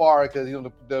by far, because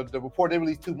the report they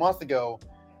released 2 months ago.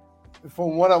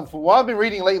 From what I've been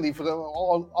reading lately, for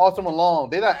all summer long,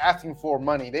 they're not asking for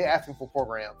money. They're asking for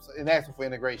programs and asking for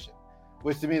integration,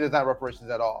 which to me is not reparations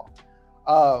at all.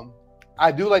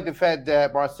 I do like the fact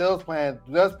that Marcel's plan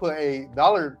does put a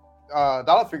dollar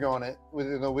figure on it,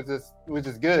 which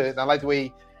is good. I like the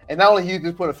way, and not only he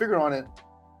just put a figure on it.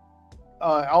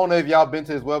 I don't know if y'all been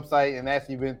to his website and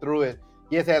actually been through it.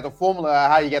 He has a formula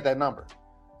of how you get that number.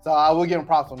 So I will give him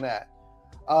props on that.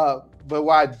 But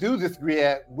what I do disagree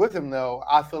with him, though,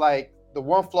 I feel like the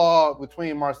one flaw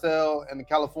between Marcel and the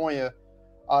California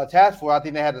task force, I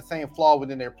think they had the same flaw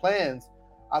within their plans.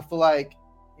 I feel like,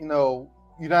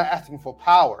 you're not asking for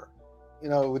power,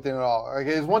 within it all. Like,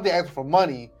 it's one thing asking for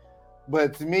money,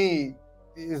 but to me,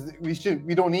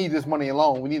 we don't need this money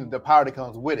alone. We need the power that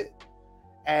comes with it.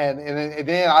 And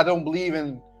then I don't believe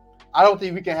in I don't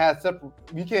think we can have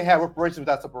we can't have reparations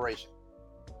without separation.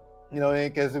 You know,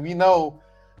 because we know,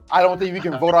 I don't think we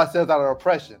can vote ourselves out of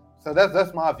oppression. So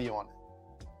that's my view on it.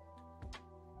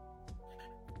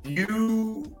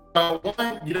 You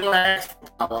don't ask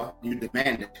for power, you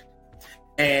demand it.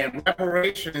 And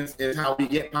reparations is how we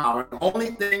get power. The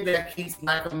only thing that keeps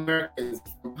Black Americans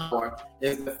from power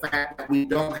is the fact that we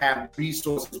don't have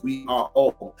resources we are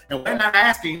owed. And we're not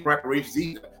asking for reparations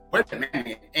either. We're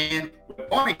demanding it. And we're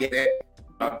going to get it.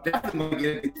 We're definitely going to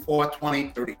get it before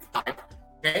 2035.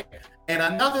 Okay? And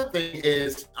another thing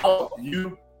is, I'm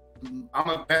going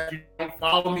to bet you don't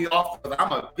follow me off because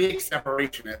I'm a big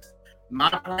separationist. My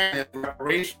plan is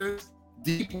reparations,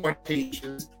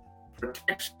 deportations,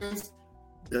 protections,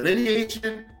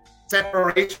 delineation,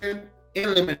 separation,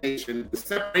 elimination. The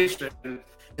separation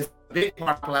is a big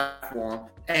part of the platform.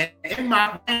 And in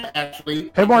my plan,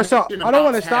 actually... Hey, Marcel, I don't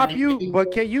want to stop you,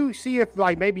 but can you see if,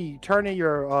 like, maybe turning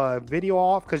your video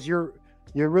off? Because you're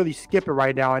really skipping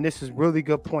right now, and this is really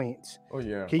good points. Oh,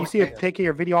 yeah. Can you see if taking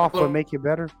your video off will make you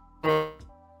better?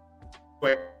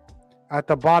 Where? At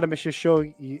the bottom, it should show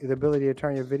you the ability to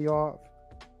turn your video off.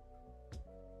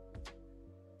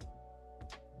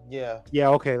 Yeah. Yeah,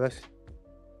 okay, let's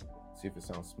see if it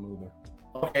sounds smoother.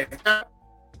 Okay.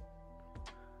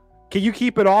 Can you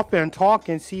keep it off and talk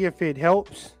and see if it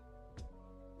helps?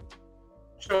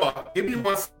 Sure. Give me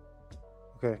 1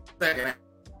 second.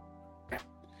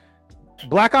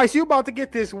 Black Ice, you about to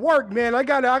get this work, man. I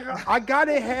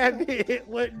gotta have it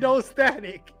with no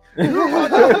static. You about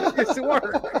to get this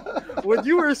work. When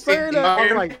you were saying that, I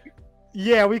was like,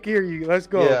 yeah, we can hear you. Let's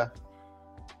go. Yeah.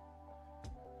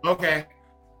 Okay.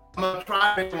 I'm gonna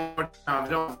try it one more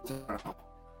time.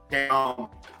 Okay.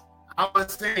 I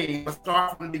was saying, let's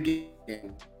start from the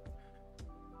beginning.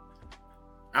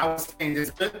 I was saying,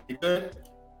 this good. You good?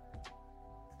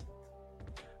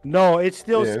 No, it's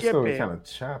still It's skipping. still kind of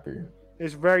choppy.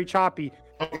 It's very choppy.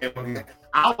 Okay.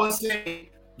 I was saying,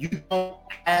 you don't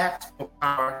ask for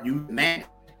power, you demand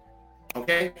it.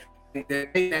 Okay? The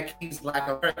thing that keeps Black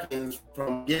Americans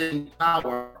from getting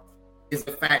power is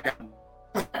the fact that we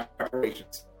have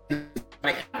reparations.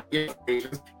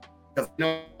 Reparations, because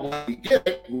when we get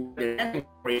it,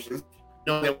 reparations,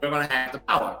 know that we're going to have the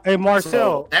power. Hey,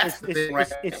 Marcel, so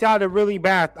it sounded really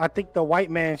bad. I think the white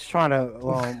man's trying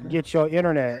to get your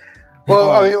internet.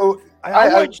 Well, I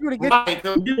want you to get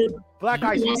Black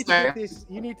Ice.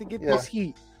 You need to get this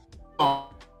heat. I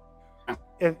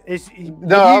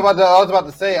was about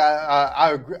to say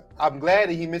I agree. I'm glad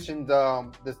that he mentioned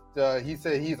this. He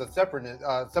said he's a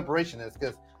separationist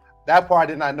because that part I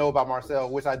did not know about Marcel,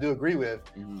 which I do agree with.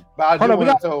 Mm-hmm. But we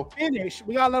gotta finish.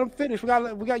 We gotta let him finish. You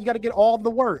gotta get all the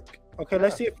work. Okay,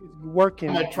 let's see if it's working.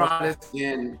 I'm gonna try this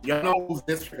again. Y'all know who's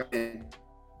district in?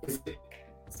 Is it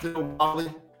still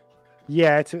wobbling?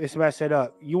 Yeah, it's messed it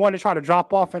up. You want to try to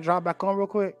drop off and drop back on real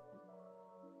quick?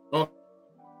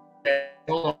 Okay,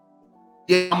 hold on.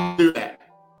 Yeah, I'm gonna do that.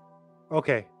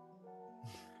 Okay.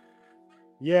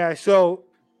 Yeah, so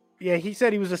he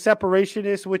said he was a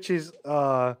separationist, which is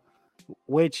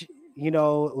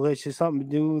something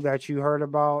new that you heard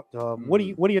about. What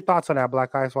are your thoughts on that,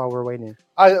 Black Ice, while we're waiting?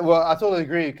 I totally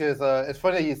agree because it's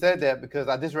funny that you said that because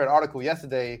I just read an article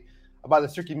yesterday about the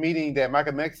secret meeting that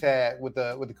Malcolm X had with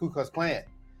the Ku Klux Klan,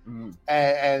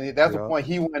 and that's the point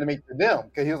he wanted to make to them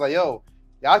because he was like, "Yo,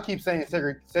 y'all keep saying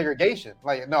segregation.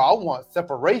 Like, no, I want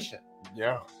separation."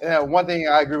 Yeah. And one thing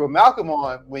I agree with Malcolm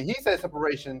on, when he said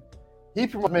separation, he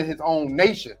promoted his own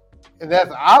nation. And that's,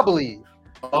 I believe.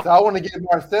 So I want to get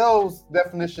Marcel's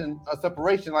definition of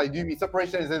separation. Like, do you mean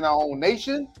separation is in our own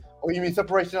nation? Or you mean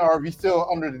separation or are we still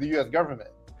under the U.S. government?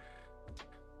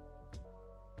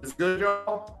 It's good,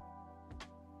 y'all.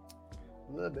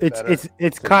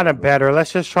 It's kind of better.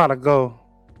 Let's just try to go.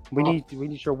 We need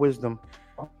your wisdom.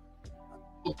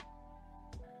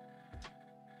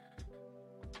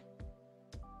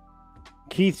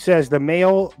 Keith says the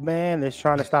mailman is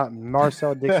trying to stop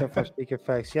Marcel Dixon from speaking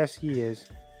facts. Yes, he is.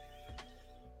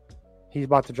 He's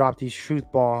about to drop these truth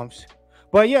bombs.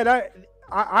 But yeah,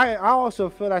 I also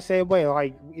feel that same way.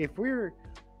 Like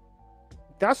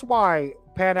that's why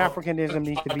Pan-Africanism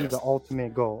needs to be the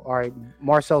ultimate goal. All right,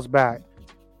 Marcel's back.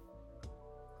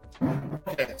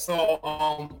 Okay, so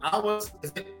how's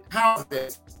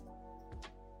this?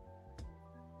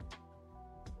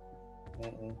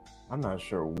 I'm not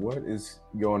sure what is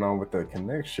going on with the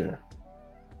connection.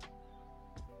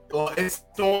 Well, it's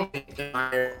storming in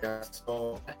my area,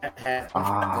 so that has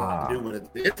nothing to do with it.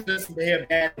 It's just a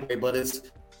bad way, but it's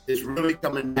really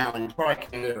coming down. You probably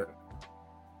can't hear it.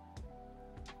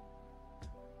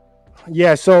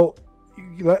 Yeah, so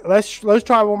let's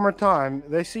try one more time.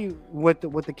 Let's see with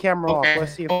the camera off.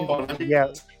 Let's see if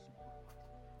yeah.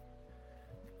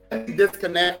 Let me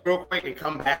disconnect real quick and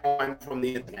come back on from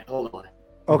the internet. Hold on.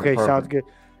 Okay, sounds good.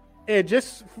 And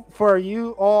just for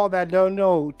you all that don't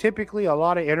know, typically a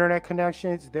lot of internet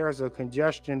connections, there's a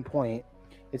congestion point.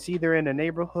 It's either in the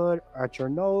neighborhood, at your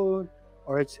node,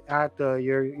 or it's at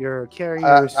your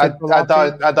carrier. I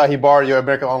thought he borrowed your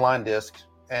American Online disc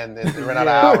and it ran out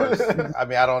of hours. I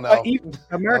mean, I don't know.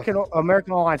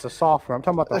 American Online's a software. I'm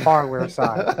talking about the hardware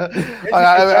side.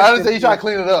 I didn't say you try to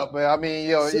clean it up, but I mean,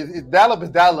 dial-up is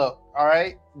dial-up. All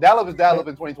right, dial-up is dial-up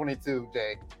in 2022,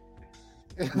 Jay.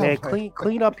 Man,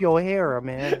 clean up your hair,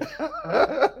 man.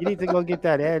 You need to go get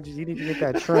that edge. You need to get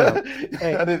that trim.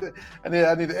 Hey. I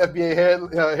need the FBA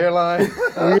hairline.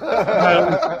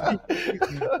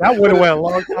 That would have went a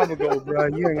long time ago, bro.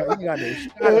 You got this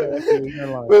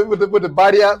hairline. With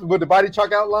the body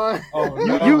chalk outline.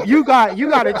 Oh, you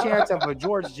got a chance of a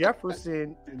George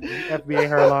Jefferson FBA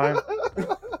hairline.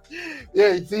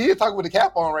 Yeah, see, he's talking with the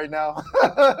cap on right now.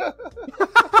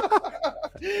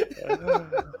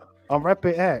 I'm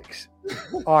repping X.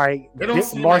 All right,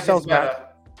 Marcel's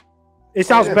back. It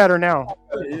sounds better now.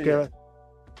 Okay.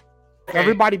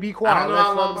 Everybody be quiet. I don't know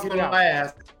how long it's going to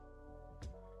last.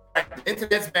 The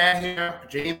internet's bad here.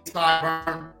 James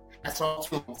Clyburn. That's all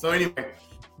too. So anyway,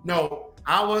 no,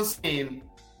 I was saying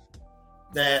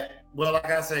that. Well, like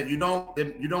I said, you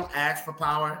don't ask for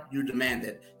power. You demand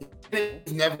it.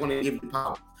 He's never going to give you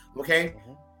power. Okay,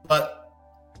 but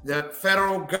the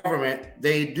federal government,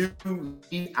 they do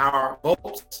need our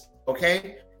votes,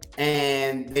 okay?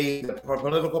 And the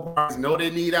political parties know they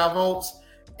need our votes,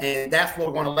 and that's what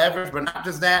we're going to leverage. But not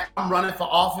just that, I'm running for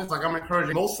office like I'm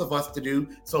encouraging most of us to do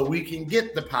so we can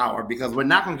get the power, because we're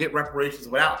not going to get reparations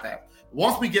without that.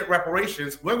 Once we get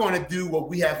reparations, we're going to do what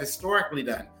we have historically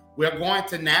done. We're going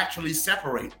to naturally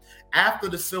separate. After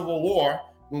the Civil War,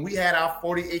 when we had our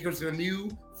 40 acres and a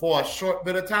mule for a short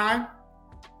bit of time,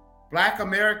 Black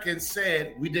Americans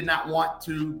said we did not want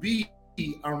to be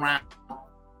around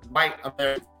white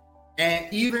Americans.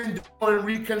 And even during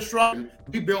Reconstruction,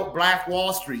 we built Black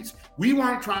Wall Streets. We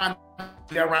weren't trying to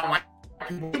be around white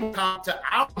people. We would come to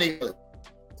our neighborhood,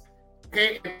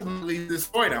 okay, and completely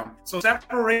destroy them. So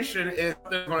separation is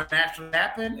something going to naturally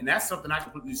happen, and that's something I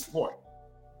completely support,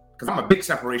 because I'm a big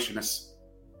separationist.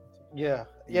 Yeah.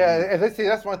 And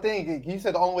that's one thing. You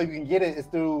said the only way we can get it is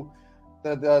through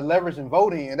the leverage in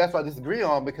voting, and that's what I disagree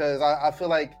on, because I feel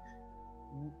like,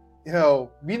 we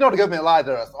know the government lied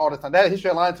to us all the time. They had a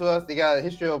history of lying to us. They got a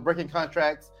history of breaking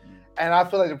contracts, and I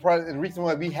feel like the reason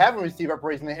why we haven't received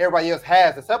reparations and everybody else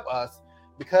has except us,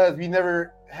 because we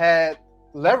never had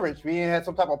leverage. We didn't have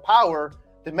some type of power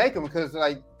to make them, because,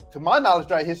 like, to my knowledge,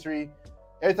 throughout history,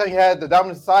 every time you had the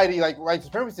dominant society, like white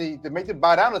supremacy, to make them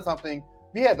bow down to something,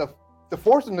 we had to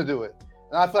force them to do it.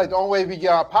 And I feel like the only way we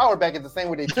get our power back is the same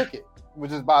way they took it,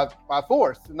 which is by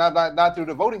force, not through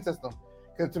the voting system.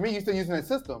 Because to me, you're still using the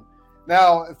system.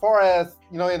 Now, as far as,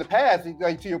 in the past,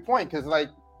 like, to your point, because, like,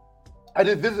 I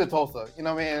just visited Tulsa,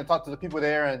 and talked to the people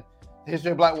there, and the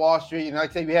history of Black Wall Street, and like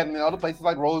I say, we had them in other places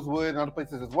like Rosewood and other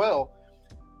places as well.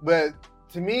 But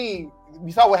to me,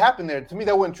 we saw what happened there. To me,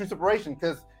 that wasn't true separation,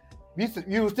 because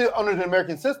you were still under the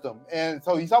American system. And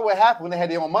so you saw what happened when they had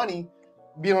their own money,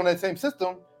 being on that same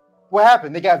system. What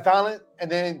happened? They got violent, and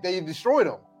then they destroyed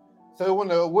them. So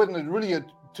it wasn't really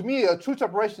to me, a true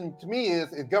separation to me is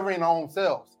governing our own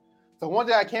selves. So one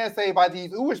thing I can say about these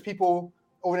Jewish people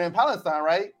over there in Palestine,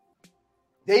 right?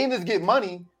 They didn't just get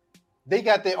money, they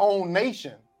got their own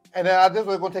nation. And then that's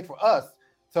what it's going to take for us.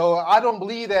 So I don't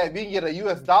believe that we can get a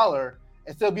US dollar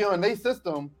and still be on their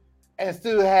system and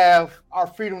still have our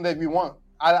freedom that we want.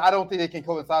 I don't think they can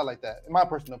coincide like that, in my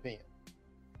personal opinion.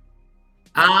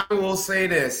 I will say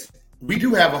this. We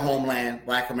do have a homeland,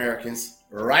 Black Americans,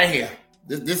 right here.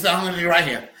 This is I'm going to be right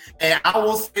here. And I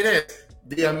will say this.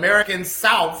 The American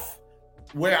South,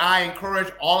 where I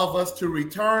encourage all of us to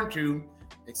return to,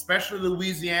 especially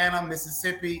Louisiana,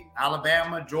 Mississippi,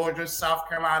 Alabama, Georgia, South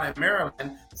Carolina, and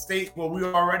Maryland, states where we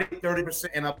are already 30%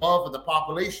 and above of the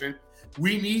population,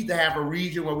 we need to have a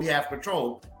region where we have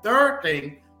control. Third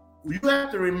thing, you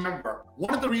have to remember,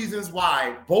 one of the reasons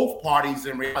why both parties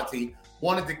in reality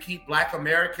wanted to keep Black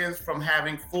Americans from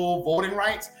having full voting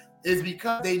rights is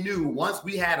because they knew once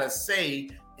we had a say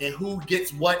in who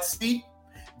gets what seat,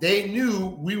 they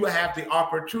knew we would have the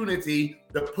opportunity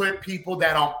to put people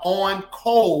that are on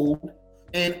code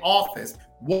in office.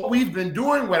 What we've been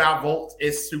doing with our votes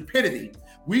is stupidity.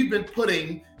 We've been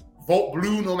putting vote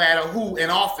blue no matter who in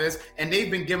office, and they've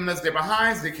been giving us their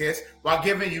behinds to kiss while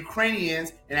giving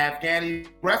Ukrainians and Afghani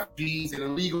refugees and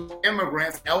illegal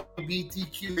immigrants,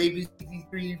 LGBTQ,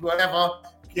 ABCD3, whatever,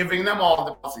 giving them all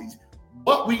the policies.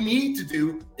 What we need to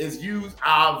do is use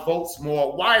our votes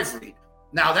more wisely.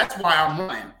 Now, that's why I'm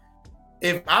running.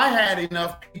 If I had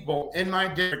enough people in my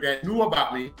district that knew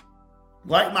about me,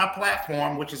 like my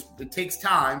platform, which is it takes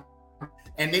time,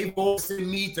 and they voted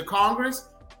me to Congress,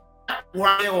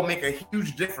 where it will make a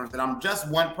huge difference. And I'm just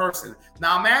one person.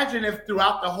 Now imagine if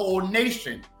throughout the whole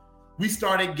nation, we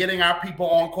started getting our people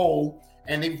on code,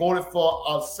 and they voted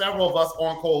for several of us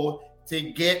on code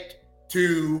to get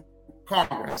to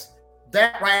Congress.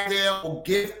 That right there will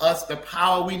give us the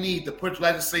power we need to push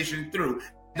legislation through.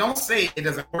 Don't say it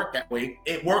doesn't work that way.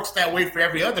 It works that way for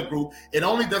every other group. It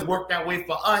only does work that way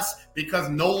for us because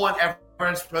no one ever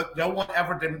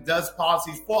does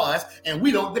policies for us, and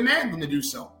we don't demand them to do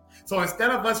so. So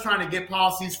instead of us trying to get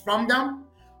policies from them,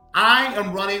 I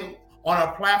am running on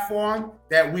a platform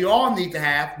that we all need to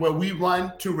have, where we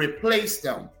run to replace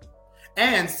them.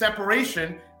 And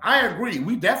separation, I agree.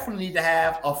 We definitely need to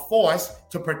have a force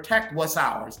to protect what's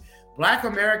ours. Black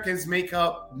Americans make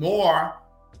up more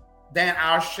than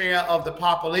our share of the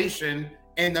population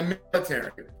in the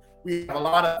military. We have a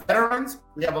lot of veterans.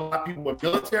 We have a lot of people with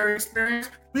military experience.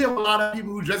 We have a lot of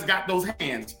people who just got those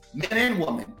hands, men and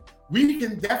women. We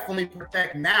can definitely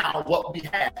protect now what we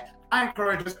have. I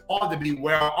encourage us all to be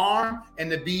well armed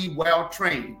and to be well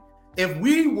trained. If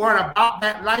we weren't about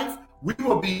that life, we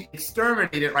will be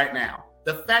exterminated right now.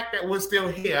 The fact that we're still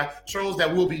here shows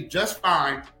that we'll be just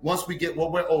fine once we get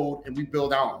what we're owed and we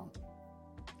build our own.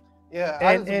 Yeah,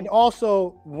 and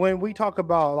also when we talk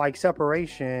about like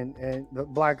separation and the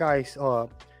black guys,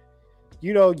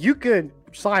 you could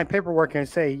sign paperwork and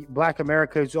say Black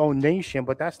America's own nation,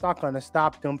 but that's not going to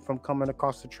stop them from coming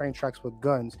across the train tracks with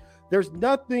guns. There's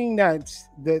nothing that's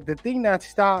the thing that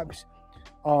stops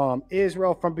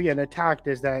Israel from being attacked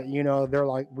is that they're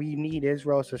like, we need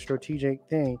Israel. It's a strategic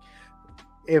thing.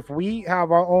 If we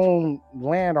have our own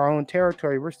land, our own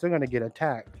territory, we're still going to get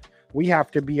attacked. We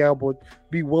have to be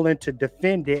willing to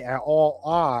defend it at all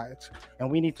odds,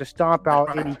 and we need to stomp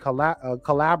out any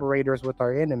collaborators with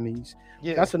our enemies.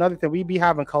 Yeah. That's another thing. We be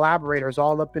having collaborators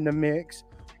all up in the mix,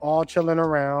 all chilling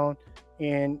around,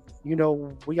 and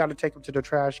we got to take them to the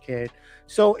trash can.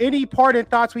 So, any parting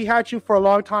thoughts? We had you for a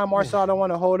long time, Marcel. I don't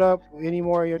want to hold up any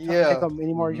more of your time. Take up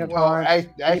any more of your time. I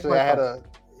just want to add on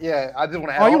to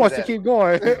that. Oh, you want to keep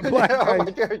going? I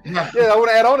want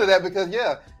to add on to that because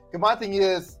my thing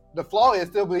is, the flaw is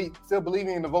still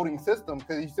believing in the voting system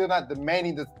because you're still not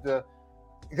demanding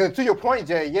because to your point,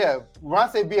 Jay, when I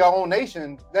say be our own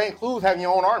nation, that includes having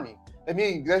your own army. That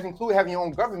includes having your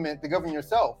own government to govern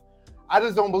yourself. I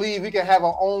just don't believe we can have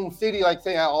our own city, like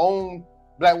say our own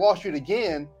Black Wall Street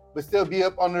again, but still be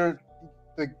up under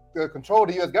the control of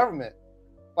the U.S. government.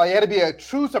 Like it had to be a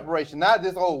true separation, not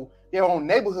just your own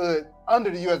neighborhood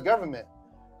under the U.S. government.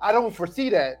 I don't foresee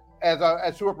that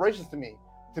as true reparations to me.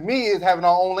 To me, is having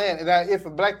our own land. And that if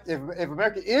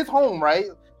America is home, right,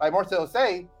 like Marcel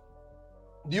say,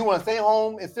 do you want to stay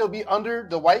home and still be under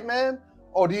the white man,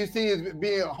 or do you see it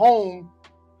being home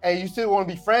and you still want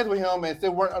to be friends with him and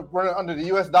still running under the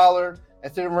U.S. dollar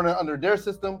and still running under their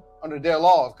system, under their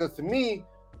laws? Because to me,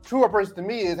 true reparations to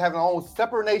me is having our own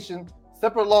separate nation,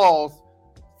 separate laws,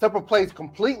 separate place,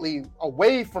 completely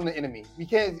away from the enemy. We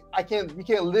can't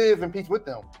live in peace with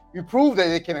them. You prove that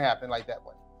it can happen like that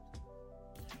way.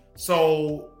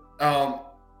 So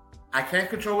I can't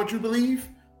control what you believe.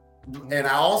 And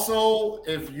I also,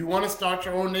 if you want to start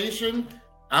your own nation,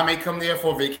 I may come there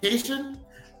for vacation.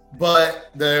 But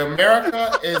the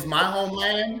America is my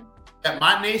homeland. That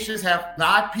my nations have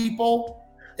 9 people.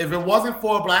 If it wasn't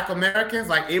for Black Americans,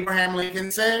 like Abraham Lincoln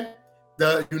said,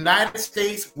 the United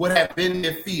States would have been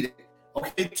defeated.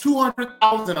 Okay,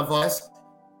 200,000 of us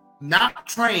not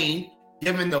trained,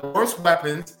 given the worst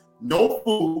weapons, no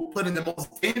food, put in the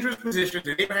most dangerous positions.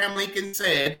 And Abraham Lincoln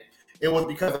said it was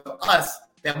because of us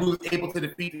that we were able to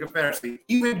defeat the Confederacy.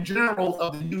 Even generals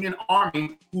of the Union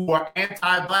Army who were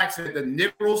anti-Black said the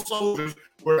Negro soldiers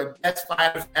were the best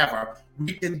fighters ever.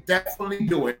 We can definitely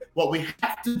do it. What we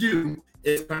have to do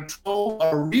is control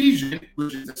a region,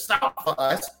 which is the South for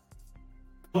us.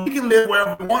 We can live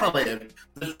wherever we want to live.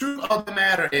 The truth of the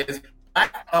matter is,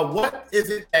 what is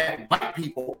it that white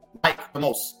people like the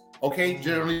most? Okay,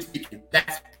 generally speaking,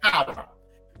 that's power.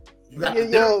 You got the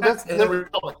Democrats and the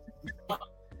Republicans.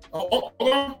 Hold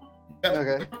on. The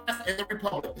Democrats and the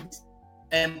Republicans,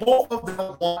 and both of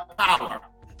them want power.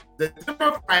 The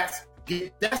Democrats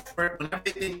get desperate whenever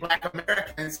they think Black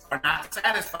Americans are not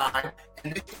satisfied,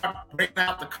 and they start breaking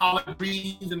out the collard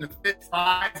greens and the fit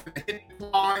fries and the hit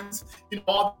prawns,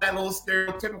 all that little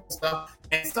stereotypical stuff.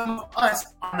 And some of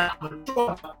us are not mature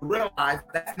enough to realize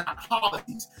that's not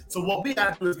policies. So what we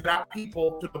got to do is get our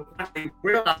people to the point where they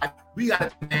realize we got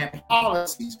to demand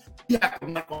policies. We have to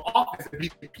run for office and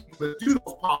be the people to do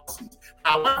those policies.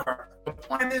 However, the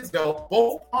point is, though,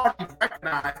 both parties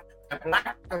recognize that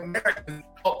Black Americans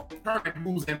help determine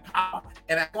who's in power.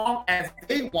 And as long as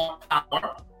they want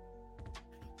power,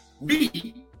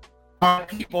 we are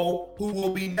people who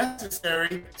will be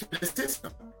necessary to the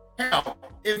system. Hell,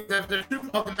 if the truth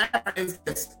of the matter is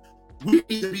this, we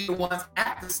need to be the ones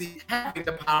actually having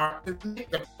the power to make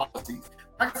the policies.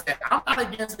 Like I said, I'm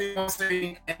not against anyone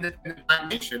saying independent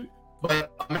nation,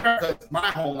 but America is my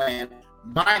homeland,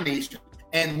 my nation.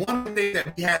 And one of the things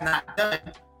that we have not done,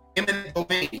 eminent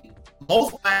domain.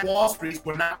 Most Black Wall Streets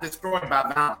were not destroyed by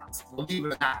violence, believe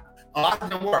it or not. A lot of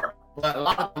them were, but a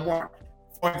lot of them weren't.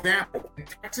 For example, in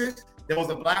Texas, there was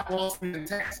a Black Wall Street in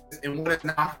Texas in what is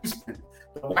now Houston.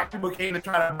 The white people came to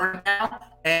try to burn it down,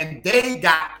 and they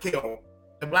got killed.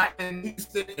 The Black men in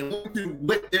Houston and went to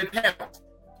with their tails.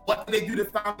 What did they do to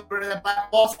find that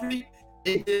Black Wall Street?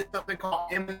 They did something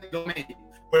called eminent domain,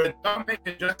 where the government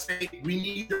can just say, we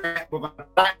need your act, we're going to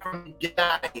fight from you, get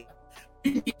out of here.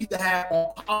 We need to have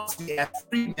on policy as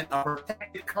freedmen a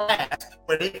protected class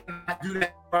where they cannot do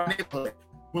that in our neighborhood.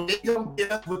 When they don't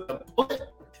get us with the bullet,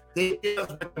 they get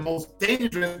us with the most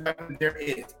dangerous weapon there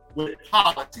is, with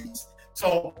policies.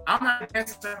 So I'm not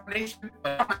against separation,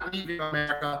 but I'm not leaving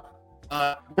America.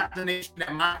 Not the nation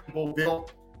that my people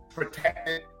built,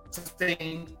 protected,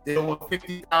 sustained. There were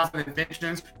 50,000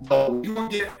 inventions. But we're going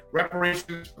to get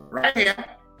reparations right here.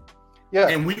 Yeah.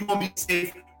 And we're going to be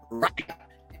safe right here.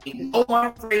 Ain't no one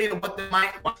afraid of what the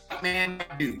white man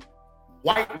might do.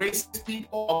 White racist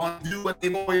people are going to do what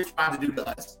they've always tried to do to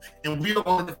us. And we're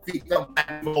going to defeat them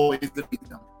and we'll always defeat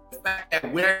them. The fact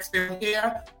that we're still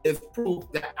here is proof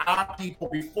that our people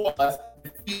before us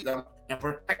defeat them and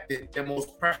protected their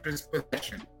most precious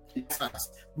possession.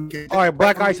 All right,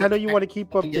 Black Ice, I know you want to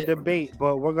keep up the debate,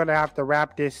 but we're going to have to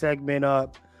wrap this segment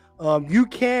up. You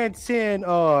can send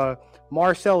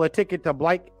Marcel a ticket to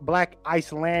Black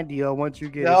Icelandia once you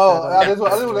get I just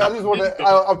want to.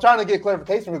 I'm trying to get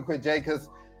clarification real quick, Jay, because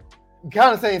you're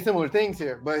kind of saying similar things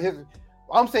here. But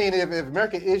I'm saying if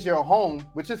America is your home,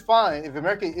 which is fine. If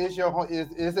America is your home,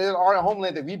 is our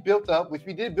homeland that we built up, which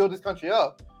we did build this country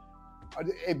up,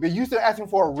 but you still asking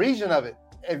for a region of it.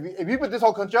 If you put this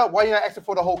whole country up, why are you not asking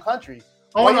for the whole country?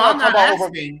 Oh, no, I'm not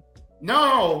asking.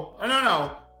 No.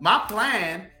 My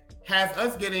plan has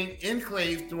us getting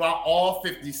enclaves throughout all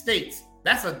 50 states.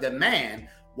 That's a demand.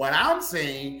 What I'm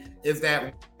saying is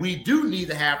that we do need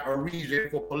to have a region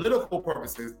for political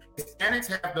purposes. Hispanics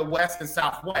have the West and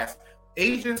Southwest.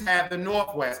 Asians have the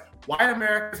Northwest. White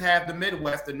Americans have the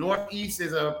Midwest. The Northeast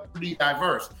is pretty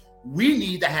diverse. We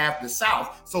need to have the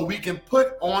South so we can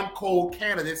put on code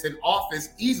candidates in office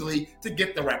easily to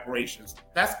get the reparations.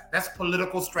 That's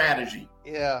political strategy.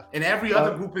 Yeah. And every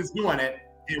other group is doing it,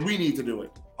 and we need to do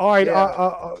it. All right,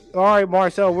 all right,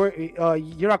 Marcel.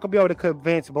 You're not gonna be able to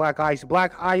convince Black Ice.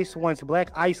 Black Ice wants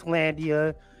Black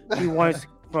Icelandia. He wants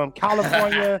from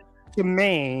California to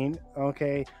Maine.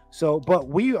 Okay, so but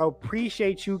we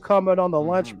appreciate you coming on the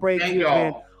lunch break. You've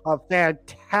been a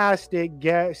fantastic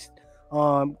guest.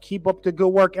 Keep up the good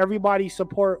work. Everybody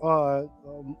support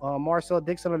Marcel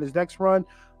Dixon on his next run.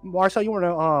 Marcel, you want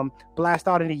to blast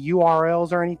out any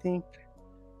URLs or anything?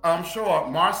 Sure.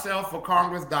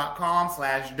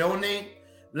 MarcelForCongress.com/donate.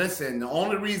 Listen, the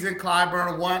only reason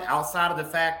Clyburn won, outside of the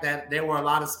fact that there were a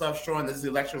lot of stuff showing this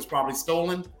election was probably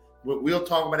stolen, we'll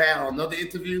talk about that on another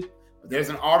interview. There's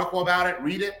an article about it.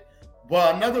 Read it.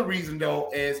 But another reason, though,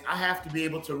 is I have to be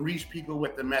able to reach people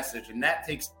with the message, and that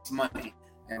takes money.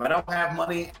 And if I don't have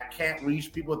money, I can't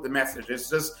reach people with the message.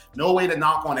 It's just no way to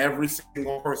knock on every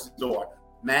single person's door.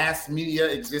 Mass media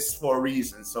exists for a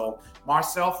reason. So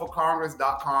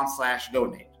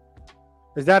MarcelForCongress.com/donate.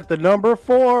 Is that the number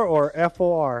 4 or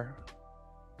FOR?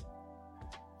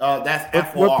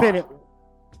 That's FOR.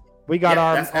 We got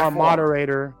our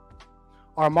moderator.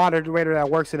 Our moderator that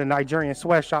works in a Nigerian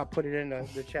sweatshop put it in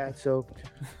the chat. So,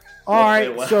 all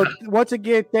right. So once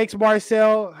again, thanks,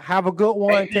 Marcel. Have a good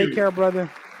one. Take care, brother.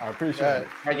 I appreciate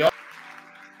it.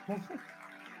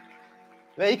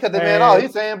 Man, he cut the man off.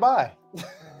 He's saying bye.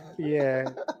 Yeah.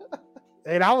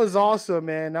 Hey, that was awesome,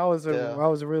 man. That was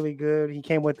really good. He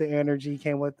came with the energy. He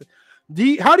came with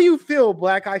the. How do you feel,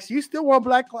 Black Ice? You still want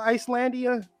Black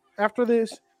Icelandia after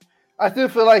this? I still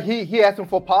feel like he asked him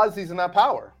for policies and not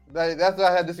power. That's what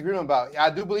I had disagreement about. I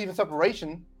do believe in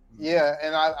separation. Yeah,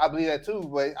 and I believe that too.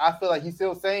 But I feel like he's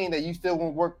still saying that you still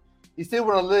want to work you still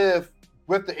want to live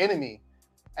with the enemy.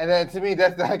 And then to me,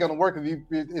 that's not going to work.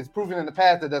 It's proven in the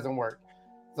past that doesn't work.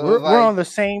 So we're on the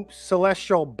same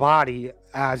celestial body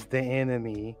as the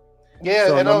enemy. Yeah,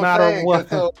 so and no matter what.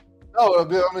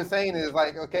 What I'm saying is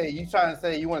like, okay, you trying to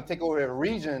say you want to take over a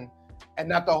region and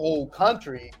not the whole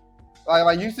country.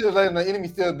 Like you still letting the enemy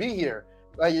still be here.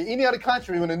 Like any other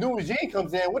country, when a new regime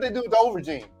comes in, what they do with the old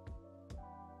regime?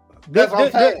 That's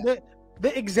what I'm saying.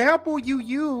 The example you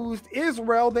used,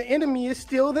 Israel, the enemy is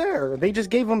still there. They just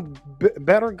gave them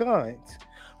better guns.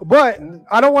 But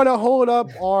I don't want to hold up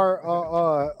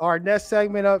our next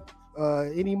segment up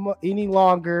any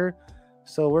longer.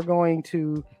 So I'm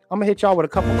gonna hit y'all with a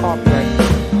couple copyrights.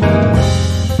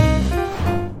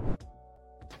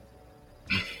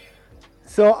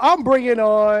 So I'm bringing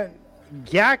on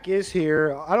Gak is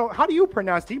here. How do you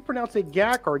pronounce it? Do you pronounce it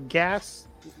Gak or Gas?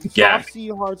 Gak. Soft C,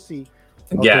 hard C.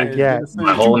 Okay, Gak.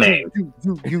 My whole name.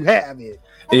 You have it.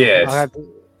 Yes. I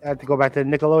have to go back to the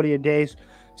Nickelodeon days.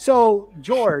 So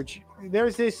George,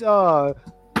 there's this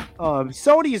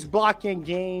Sony is blocking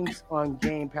games on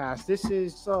Game Pass. This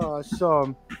is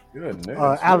some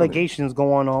allegations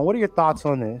going on. What are your thoughts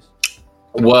on this?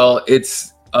 Well,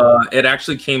 it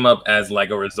actually came up as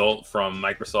like a result from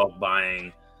Microsoft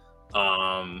buying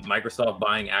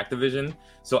Activision.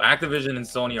 So Activision and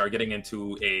Sony are getting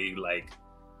into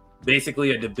basically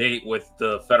a debate with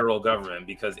the federal government,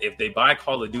 because if they buy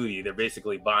Call of Duty, they're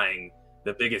basically buying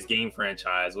the biggest game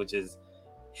franchise, which is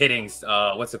hitting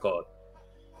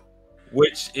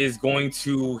which is going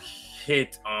to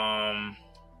hit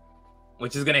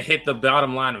the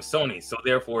bottom line of Sony. So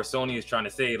therefore Sony is trying to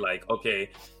say like, okay,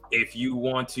 if you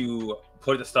want to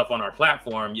put the stuff on our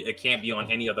platform, it can't be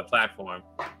on any other platform,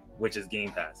 which is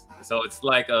Game Pass. So it's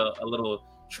like a little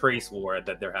trace war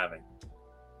that they're having.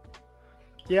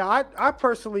 Yeah, I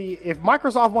personally, if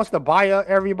Microsoft wants to buy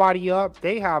everybody up,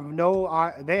 they have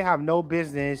no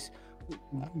business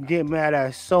getting mad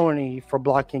at Sony for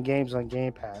blocking games on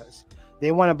Game Pass.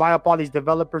 They want to buy up all these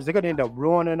developers. They're going to end up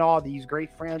ruining all these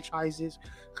great franchises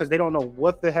because they don't know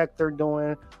what the heck they're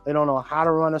doing. They don't know how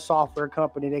to run a software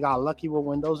company. They got lucky with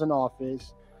Windows and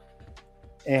Office,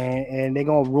 and they're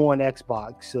going to ruin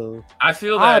Xbox. So I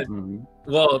feel that,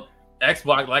 well,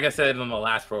 Xbox, like I said in the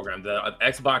last program, the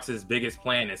Xbox's biggest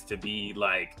plan is to be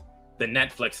like the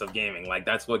Netflix of gaming. Like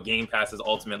that's what Game Pass is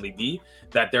ultimately be,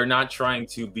 that they're not trying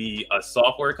to be a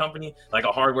software company, like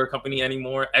a hardware company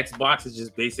anymore. Xbox is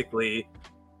just basically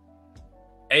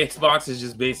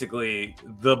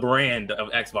the brand of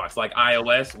Xbox, like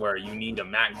iOS, where you need a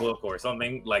MacBook or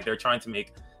something. Like they're trying to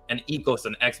make an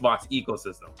Xbox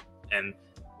ecosystem. And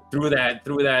through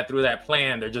that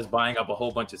plan, they're just buying up a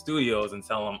whole bunch of studios and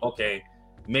telling them, okay,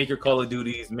 make your Call of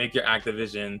Duties, make your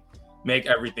Activision, make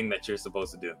everything that you're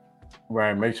supposed to do.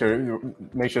 Right. Make sure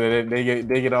that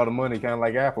they get all the money, kind of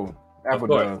like Apple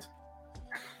does.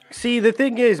 See, the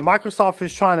thing is, Microsoft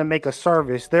is trying to make a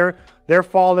service. They're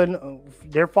following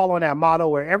that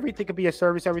model where everything could be a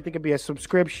service, everything could be a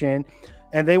subscription,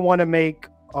 and they want to make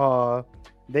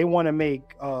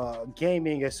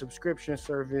gaming a subscription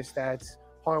service that's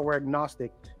hardware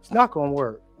agnostic. It's not going to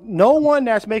work. No one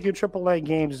that's making AAA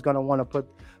games is going to want to put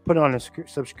it on a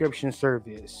subscription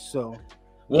service. So,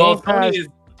 well,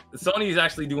 Sony is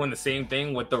actually doing the same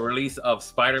thing with the release of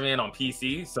Spider-Man on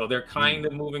PC. So they're kind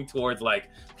of moving towards like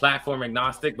platform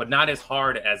agnostic, but not as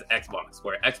hard as Xbox,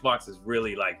 where Xbox is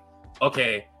really like,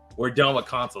 okay, we're done with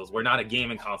consoles. We're not a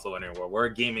gaming console anymore. We're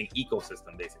a gaming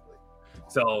ecosystem, basically.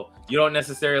 So you don't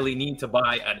necessarily need to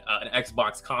buy an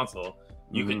Xbox console.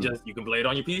 You can play it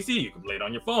on your PC, you can play it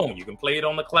on your phone, you can play it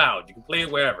on the cloud, you can play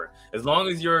it wherever. As long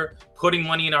as you're putting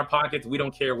money in our pockets, we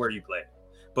don't care where you play it.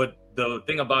 But the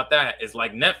thing about that is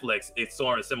like Netflix, it's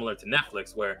sort of similar to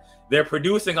Netflix, where they're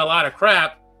producing a lot of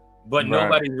crap, but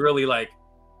nobody's really like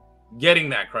getting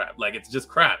that crap. Like it's just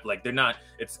crap. Like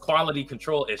it's quality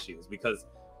control issues, because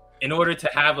in order to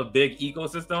have a big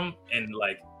ecosystem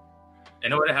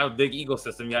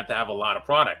you have to have a lot of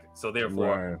product. So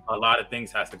therefore a lot of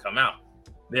things has to come out.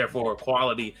 Therefore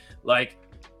quality, like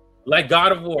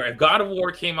God of War. If God of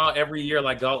War came out every year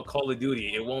like Call of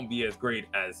Duty, it won't be as great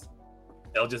as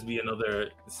it'll just be another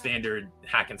standard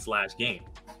hack and slash game.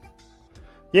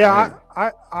 Yeah,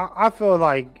 I feel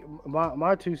like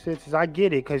my 2 cents is I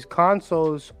get it, because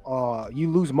consoles, you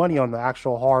lose money on the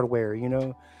actual hardware, you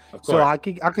know. So I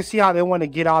can see how they want to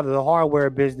get out of the hardware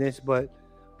business, but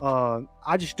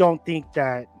I just don't think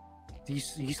that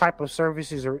these type of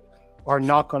services are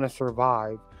not going to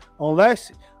survive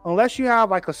unless you have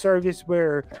like a service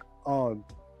where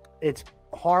it's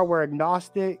hardware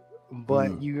agnostic,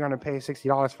 but you're going to pay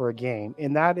 $60 for a game.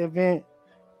 In that event,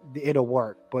 it'll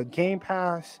work. But Game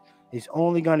Pass is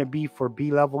only going to be for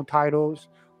B-level titles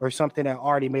or something that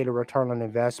already made a return on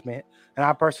investment. And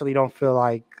I personally don't feel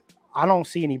like I don't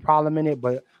see any problem in it,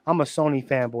 but I'm a Sony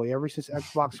fanboy. Ever since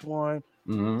Xbox One,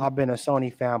 I've been a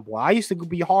Sony fanboy. I used to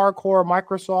be hardcore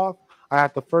Microsoft. I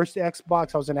had the first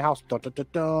Xbox. I was in the house.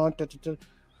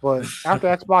 But after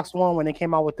Xbox One, when they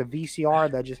came out with the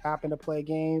VCR that just happened to play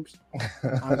games,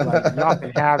 I was like, y'all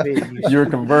can have it. You're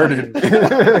converted.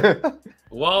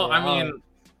 Well, yeah. I mean,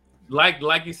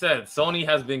 like you said, Sony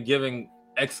has been giving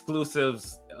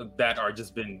exclusives that are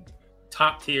just been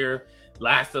top tier.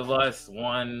 Last of Us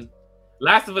 1.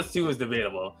 Last of Us 2 is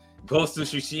debatable. Ghost of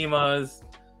Tsushima's.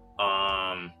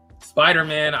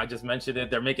 Spider-Man, I just mentioned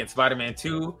it. They're making Spider-Man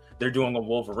 2. They're doing a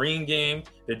Wolverine game.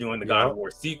 They're doing the God of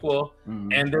War sequel.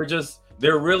 And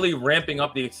they're really ramping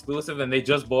up the exclusive. And they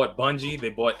just bought Bungie. They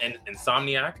bought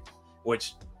Insomniac,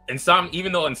 which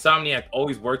even though Insomniac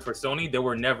always worked for Sony, they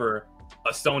were never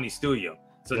a Sony studio.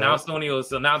 So now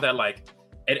now that like,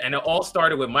 and it all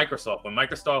started with Microsoft. When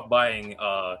Microsoft buying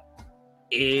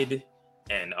id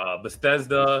and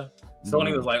Bethesda,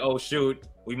 Sony was like, oh shoot,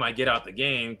 we might get out the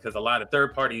game because a lot of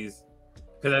third parties,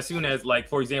 because as soon as, like,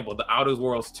 for example, the Outer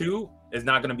Worlds 2 is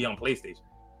not going to be on PlayStation,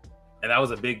 and that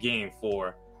was a big game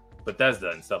for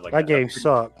Bethesda and stuff like that. That game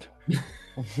sucked.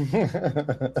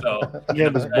 So yeah,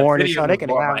 it was boring. So they can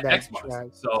have that.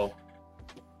 Xbox. So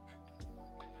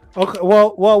okay,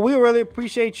 well, we really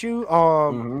appreciate you,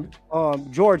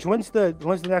 George. When's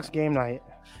the next game night?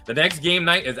 The next game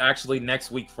night is actually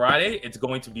next week, Friday. It's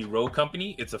going to be Road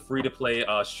Company. It's a free-to-play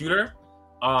shooter.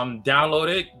 Download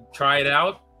it, try it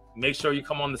out. Make sure you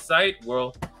come on the site.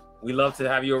 We love to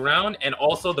have you around. And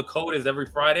also, the code is every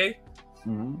Friday.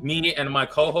 Me and my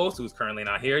co-host, who's currently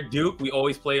not here, Duke, we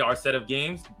always play our set of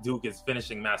games. Duke is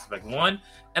finishing Mass Effect 1,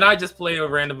 and I just play a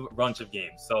random bunch of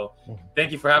games. So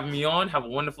thank you for having me on. Have a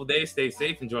wonderful day. Stay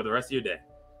safe. Enjoy the rest of your day.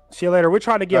 See you later. We're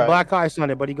trying to get Black Ice on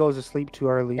it, but he goes to sleep too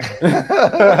early.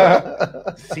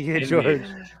 See you, George.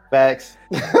 Facts.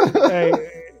 Hey,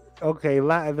 okay,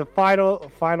 the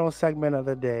final segment of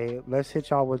the day. Let's hit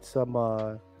y'all with some.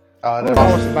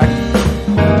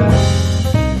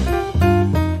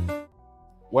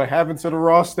 What happened to the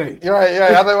raw steak? You're right.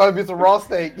 Yeah, I thought it would be some raw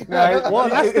steak. Well,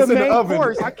 that's the main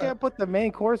course. I can't put the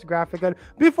main course graphic on.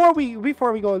 Before we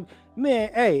go, man.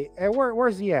 Hey,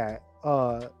 where's he at?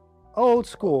 Old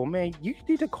school, man. You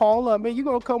need to call up, man. You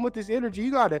gonna come with this energy.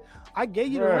 You gotta. I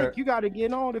gave you the link. You gotta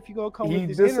get on if you gonna come with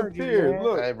this energy. Man.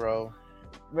 Look, hey, bro.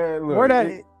 Man,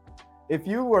 look. If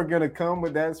you are gonna come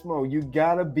with that smoke, you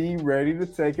gotta be ready to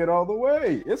take it all the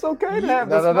way. It's okay to have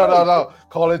no.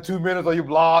 Call it 2 minutes or you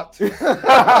blocked. Area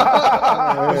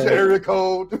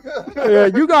code. Yeah,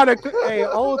 you gotta. Hey,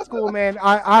 old school, man.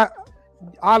 I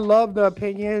love the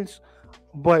opinions.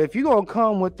 But if you're going to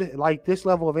come with this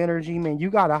level of energy, man, you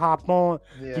got to hop on.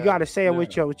 Yeah, you got to say it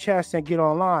with your chest and get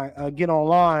online,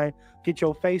 get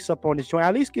your face up on this joint.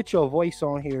 At least get your voice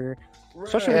on here. Right.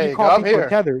 Especially when you call people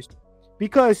tethers.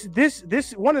 Because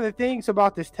this one of the things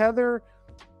about this tether,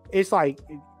 it's like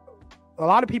a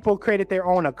lot of people created their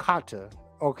own akata,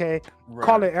 okay? Right.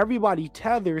 Calling everybody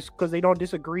tethers because they don't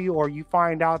disagree or you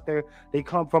find out they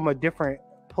come from a different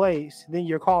place, then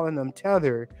you're calling them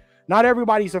tether. Not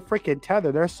everybody's a freaking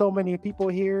tether. There's so many people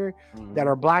here that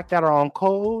are black that are on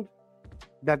code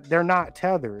that they're not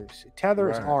tethers.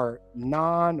 Tethers are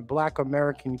non-black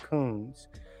American coons.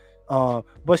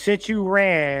 But since you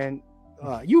ran,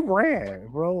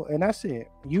 bro, and that's it.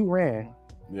 You ran.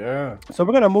 Yeah. So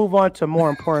we're gonna move on to more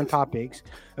important topics.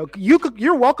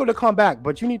 You're welcome to come back,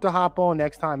 but you need to hop on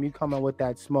next time you come in with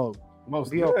that smoke.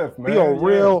 Most be a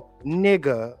real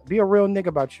nigga. Be a real nigga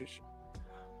about your shit.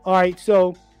 All right,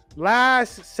 so.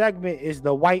 Last segment is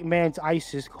the white man's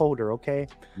ISIS coder, okay?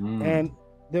 And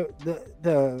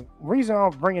the reason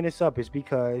I'm bringing this up is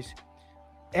because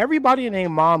everybody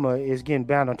named Mama is getting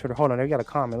banned on Twitter. Hold on, they got a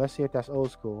comment. Let's see if that's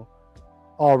old school.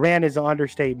 Oh, ran is an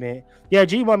understatement. Yeah,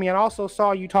 G-Mummy, I also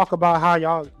saw you talk about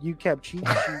how you kept cheat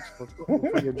sheets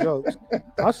for your jokes.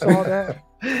 I saw that.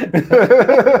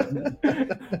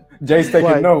 Jay's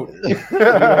taking note.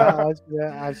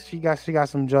 She got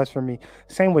some jokes for me.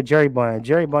 Same with Jerry Bun.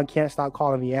 Jerry Bun can't stop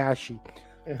calling me ashy.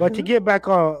 But to get back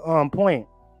on point,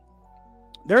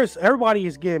 everybody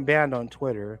is getting banned on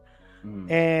Twitter,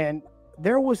 and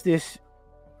there was this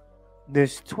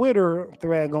Twitter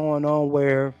thread going on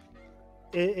where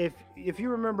if you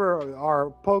remember our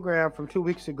program from 2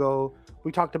 weeks ago,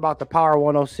 we talked about the Power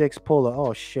 106 pull-up.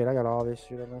 Oh shit, I got all this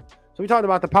shit. So we talked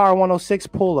about the Power 106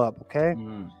 pull-up, okay?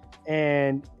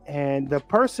 And the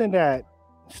person that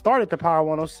started the Power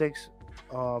 106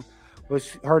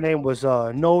 her name was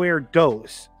Nowhere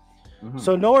Dose.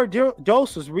 So Nowhere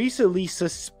Dose was recently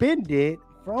suspended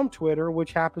from Twitter,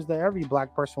 which happens to every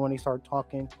black person when they start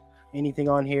talking anything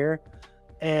on here.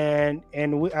 And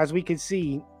as we can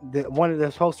see, one of the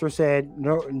posters said,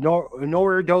 no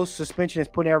overdose suspension is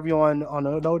putting everyone on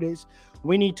a notice.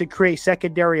 We need to create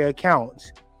secondary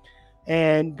accounts.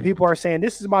 And people are saying,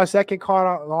 this is my second card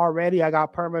already. I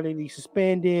got permanently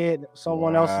suspended.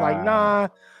 Someone else is like, nah,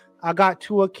 I got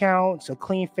 2 accounts, a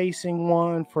clean facing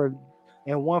one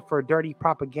and one for dirty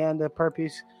propaganda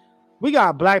purpose. We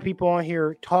got black people on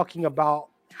here talking about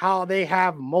how they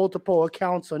have multiple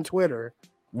accounts on Twitter.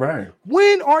 Right.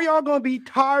 When are y'all gonna be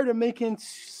tired of making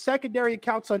secondary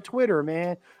accounts on Twitter,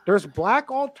 man? There's black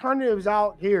alternatives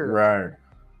out here. Right.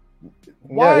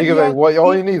 All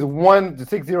you need is one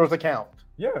 60 account.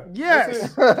 Yeah.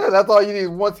 Yes. That's all you need,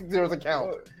 one 60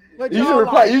 account. But you should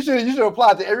reply. You should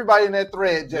apply to everybody in that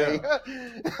thread, Jay. Yeah.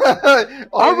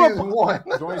 I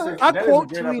quote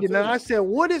tweeted and I said,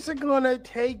 "What is it gonna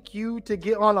take you to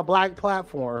get on a black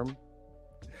platform?"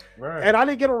 Right. And I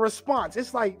didn't get a response.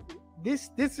 It's like this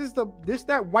is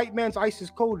that white man's ISIS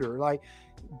coder. Like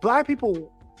black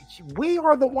people, we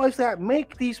are the ones that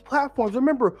make these platforms.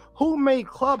 Remember, who made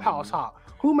Clubhouse hot?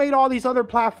 Who made all these other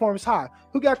platforms hot?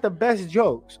 Who got the best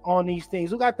jokes on these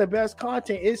things? Who got the best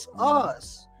content? It's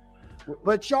us.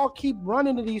 But y'all keep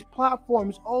running to these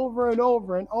platforms over and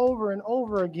over and over and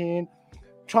over again,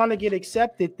 trying to get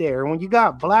accepted there. When you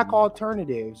got black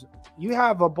alternatives, you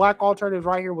have a black alternative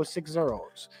right here with 6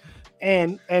 zeros.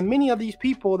 And many of these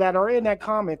people that are in that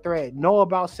comment thread know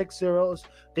about 6 zeros.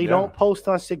 They don't post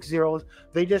on 6 zeros.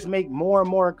 They just make more and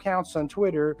more accounts on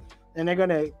Twitter, and they're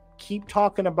gonna keep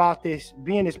talking about this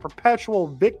being this perpetual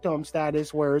victim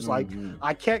status where it's like,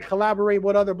 I can't collaborate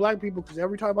with other black people because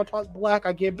every time I talk black,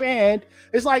 I get banned.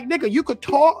 It's like, nigga, you could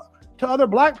talk to other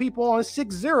black people on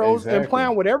 6 zeros and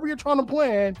plan whatever you're trying to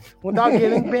plan without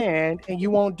getting banned, and you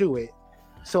won't do it.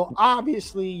 So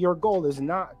obviously your goal is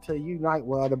not to unite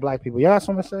with other black people. You got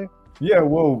something to say? Yeah,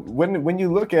 well, when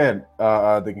you look at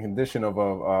the condition of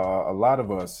a lot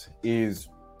of us is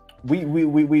we've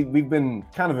been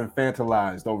kind of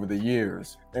infantilized over the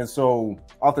years. And so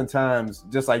oftentimes,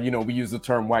 just like, we use the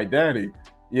term white daddy,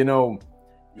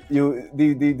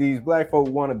 these black folk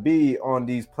want to be on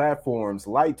these platforms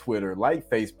like Twitter, like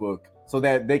Facebook, so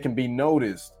that they can be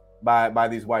noticed by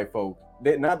these white folk.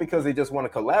 Not because they just want to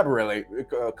collaborate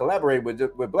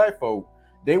with black folk.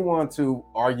 They want to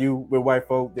argue with white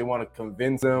folk. They want to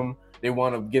convince them. They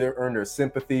want to earn their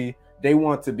sympathy. They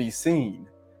want to be seen.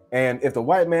 And if the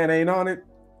white man ain't on it,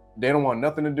 they don't want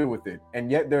nothing to do with it.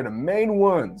 And yet they're the main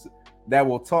ones that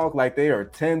will talk like they are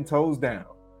 10 toes down.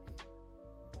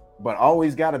 But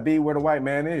always got to be where the white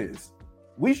man is.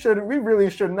 We really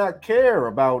should not care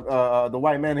about the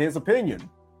white man and his opinion.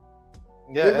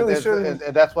 Yeah, really and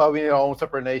that's why we need our own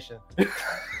separate nation.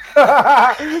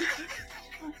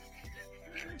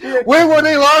 When will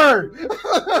they learn?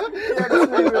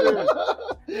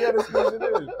 That's what it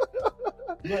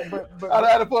is. But I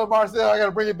had to put Marcel. I got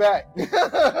to bring it back.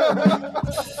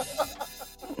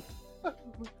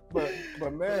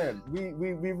 but man, we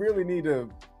really need to.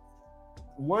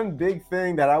 One big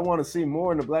thing that I want to see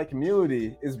more in the black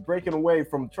community is breaking away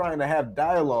from trying to have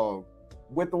dialogue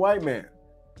with the white man.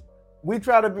 We've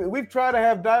tried to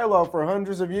have dialogue for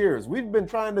hundreds of years. We've been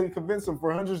trying to convince them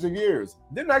for hundreds of years.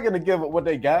 They're not going to give up what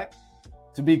they got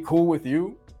to be cool with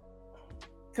you,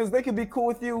 because they can be cool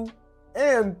with you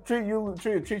and treat you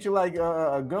like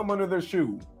a gum under their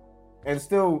shoe, and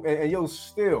you'll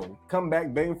still come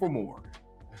back begging for more.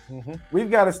 Mm-hmm. We've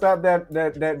got to stop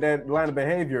that line of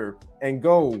behavior and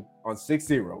go on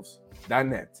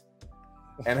 6zeros.net.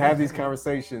 And have these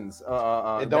conversations.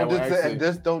 And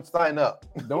don't sign up.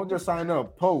 Don't just sign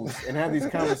up. Post and have these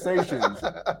conversations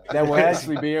that will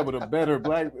actually be able to better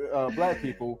black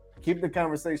people, keep the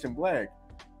conversation black,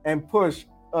 and push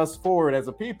us forward as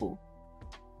a people.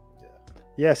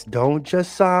 Yes, don't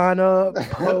just sign up.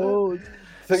 Post.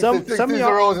 Some of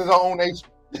y'all is our own nation.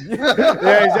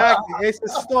 Yeah, exactly. It's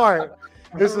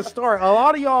a start. A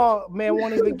lot of y'all, man,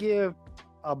 won't even give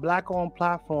a black-owned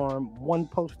platform one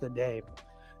post a day.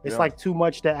 It's like too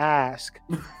much to ask,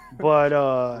 but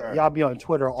right. Y'all be on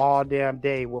Twitter all damn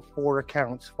day with 4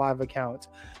 accounts, 5 accounts.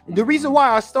 The reason why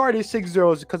I started 6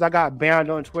 zeros is because I got banned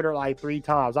on Twitter like 3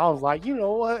 times. I was like, you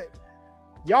know what?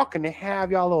 Y'all can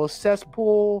have y'all little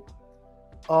cesspool.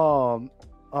 Y'all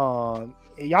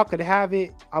could have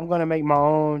it. I'm gonna make my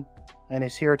own, and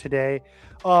it's here today.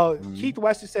 Keith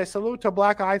Weston says, salute to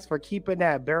Black Eyes for keeping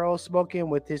that barrel smoking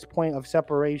with his point of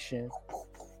separation.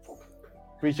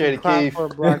 Appreciate it, Keith. For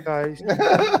Black Eyes.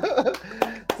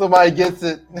 Somebody gets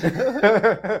it.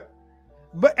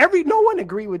 But no one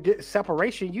agree with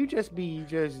separation. You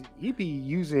be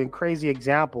using crazy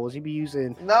examples. You be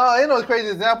using ain't no crazy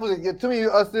examples. To me,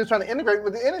 us still trying to integrate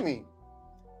with the enemy.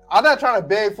 I'm not trying to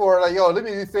beg for like, yo, let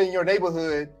me just stay in your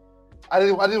neighborhood. I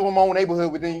just want my own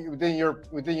neighborhood within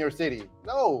your city.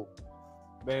 No,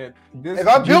 man. If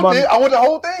I built it, I want the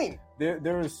whole thing.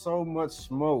 There is so much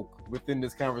smoke within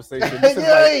this conversation.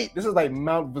 This is like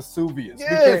Mount Vesuvius.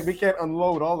 Yes. We can't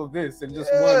unload all of this in just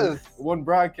one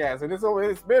broadcast. And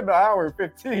it's been an hour and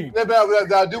 15. Yeah,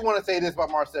 but I do want to say this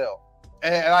about Marcel,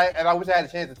 and I wish I had a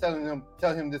chance to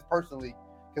tell him this personally,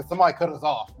 because somebody cut us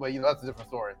off. But that's a different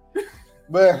story.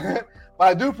 but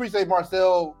I do appreciate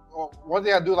Marcel. One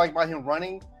thing I do like about him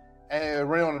running on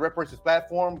the Reparations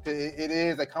platform, because it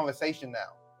is a conversation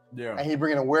now. Yeah. And he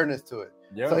bringing awareness to it.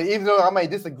 Yeah. So even though I may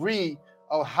disagree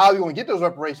of how you're going to get those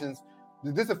reparations,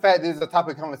 this is a fact. This is a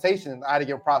topic of conversation. I had to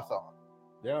give props on.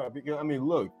 Yeah, because I mean,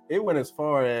 look, it went as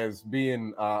far as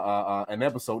being an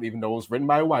episode, even though it was written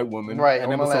by a white woman, right?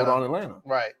 An episode on Atlanta,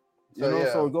 right?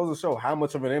 So it goes to show how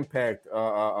much of an impact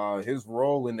his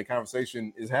role in the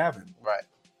conversation is having. Right.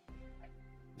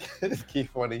 It's key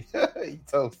funny.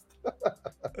 Toast.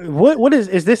 What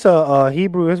is this a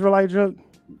Hebrew Israelite joke?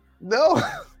 No.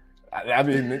 I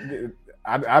mean,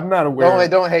 I'm not aware.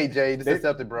 Don't hate Jay. Just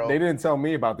accept it, bro. They didn't tell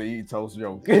me about the eat toast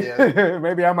joke. Yeah.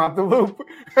 Maybe I'm out the loop.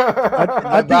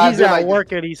 I think he's at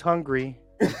work and he's hungry.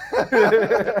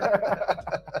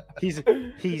 he's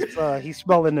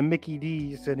smelling the Mickey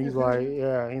D's and he's like,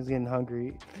 yeah, he's getting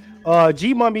hungry.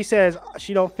 G Mumby says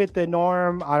she don't fit the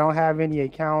norm. I don't have any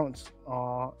accounts.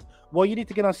 Well, you need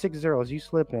to get on 6 zeros. You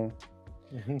slipping.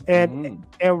 And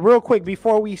real quick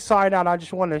before we sign out, I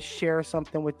just want to share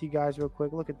something with you guys real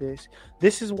quick. Look at this.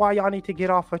 This is why y'all need to get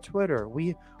off of Twitter.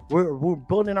 We're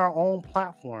building our own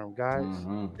platform, guys.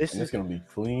 This is gonna be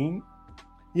clean.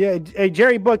 Yeah, hey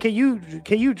Jerry, but can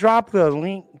you drop the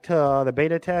link to the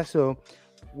beta test? So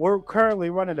we're currently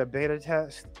running a beta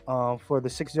test for the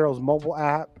 6 Zeros mobile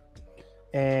app,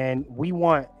 and we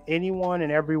want anyone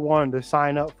and everyone to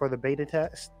sign up for the beta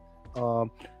test.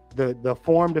 The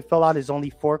form to fill out is only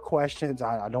 4 questions.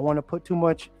 I don't want to put too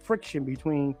much friction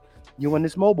between you and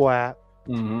this mobile app.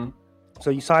 So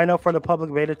you sign up for the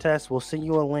public beta test. We'll send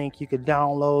you a link. You can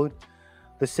download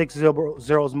the 6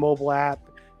 Zeros mobile app,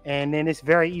 and then it's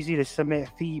very easy to submit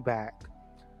feedback.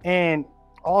 And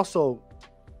also,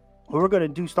 what we're going to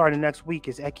do starting next week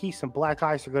is Ekis and Black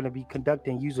Ice are going to be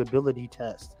conducting usability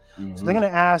tests. So they're going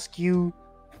to ask you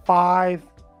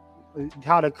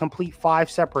how to complete 5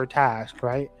 separate tasks,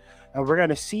 right? And we're going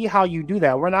to see how you do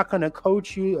that. We're not going to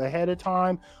coach you ahead of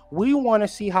time. We want to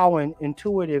see how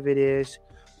intuitive it is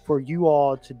for you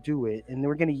all to do it. And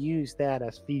we're going to use that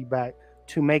as feedback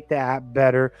to make the app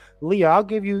better. Leah, I'll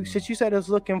give you, since you said it's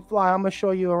looking fly, I'm going to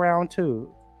show you around too.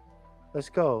 Let's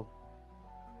go.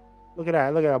 Look at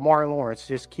that. Look at that. Martin Lawrence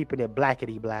just keeping it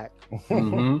blackety black.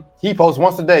 He posts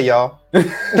once a day, y'all.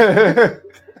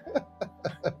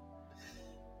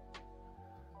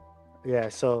 Yeah,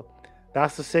 so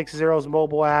that's the 6 Zeros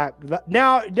mobile app.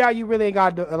 Now you really ain't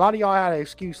got a lot of y'all had an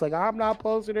excuse like I'm not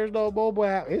posting. There's no mobile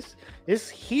app. It's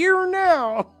here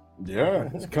now. Yeah,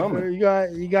 it's coming.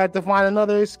 You got to find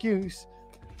another excuse.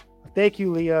 Thank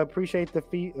you, Leah. Appreciate the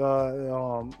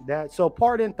that. So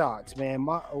parting thoughts, man.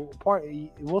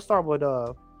 We'll start with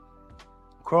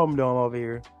Chrome Dome over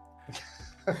here.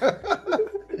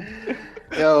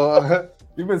 Yo,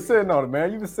 you've been sitting on it,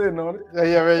 man. You've been sitting on it.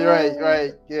 Yeah,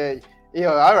 right. Yeah.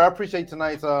 I appreciate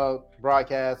tonight's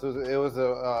broadcast. It was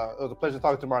a pleasure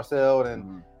talking to Marcel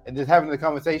and just having the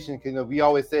conversation. Because we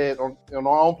always said on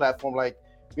our own platform, like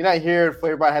we're not here for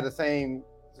everybody to have the same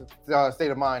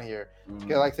state of mind here.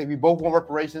 Because like I said, we both want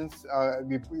reparations.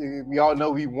 We all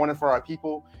know we want it for our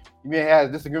people. We may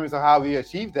have disagreements on how we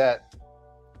achieve that,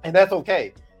 and that's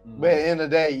okay. But at the end of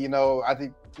the day, I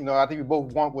think we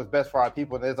both want what's best for our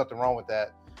people, and there's nothing wrong with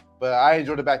that. But I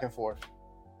enjoyed the back and forth.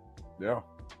 Yeah.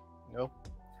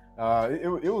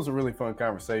 It was a really fun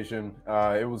conversation.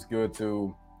 It was good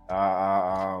to,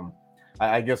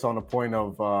 I guess, on the point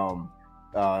of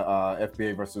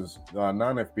FBA versus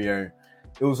non-FBA,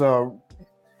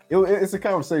 it's a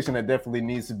conversation that definitely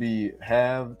needs to be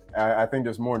had. I think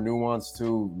there's more nuance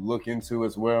to look into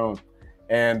as well,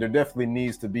 and there definitely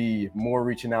needs to be more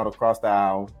reaching out across the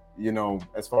aisle.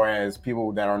 As far as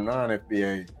people that are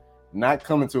non-FBA, not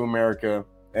coming to America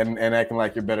and acting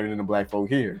like you're better than the black folk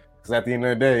here. Because at the end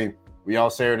of the day, we all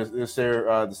share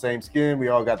the same skin. We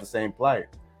all got the same plight.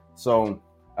 So,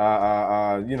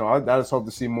 I just hope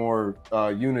to see more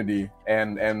unity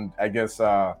and I guess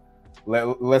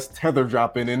less tether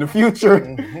dropping in the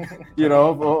future.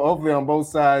 Hopefully on both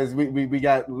sides we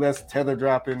got less tether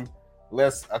dropping.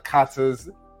 less Akatas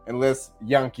and less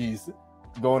Yankees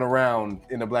going around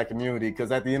in the black community,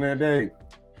 because at the end of the day,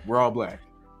 we're all black.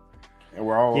 And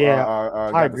we're all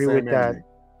I agree with that.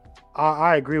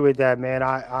 I agree with that, man.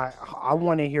 I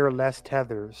want to hear less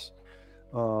tethers.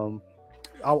 I'm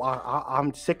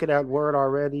sick of that word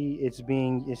already. It's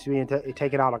being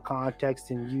taken out of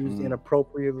context and used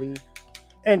inappropriately.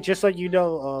 And just so you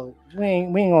know, we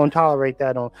ain't gonna tolerate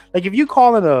that. On like if you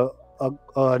call it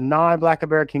a non-black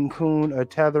American coon a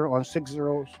tether on 6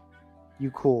 zeros,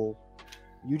 you cool.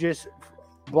 You just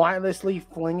blindlessly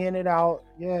flinging it out.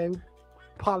 Yeah,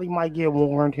 probably might get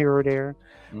warned here or there.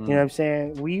 You know what I'm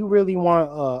saying? We really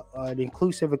want an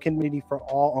inclusive community for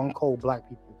all uncode black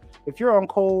people. If you're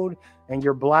uncode and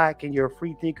you're black and you're a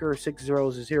free thinker, 6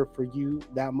 zeros is here for you.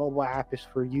 That mobile app is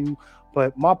for you.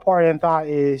 But my part in thought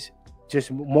is just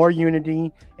more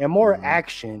unity and more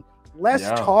action. Less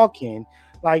talking.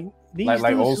 Like these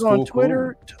like dudes on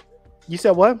Twitter. Cool. You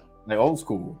said what? Like old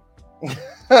school. You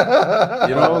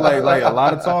know, like a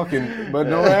lot of talking, but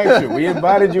no action. We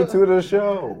invited you to the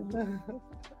show.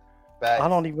 I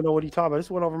don't even know what he's talking about. This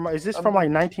went over my. Is this from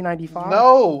like 1995?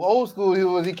 No, old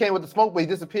school. He came with the smoke, but he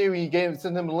disappeared when you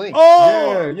sent him the link.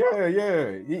 Oh,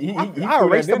 yeah. I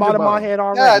erased them out of my head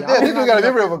already. Yeah, this dude got a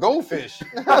memory of a goldfish.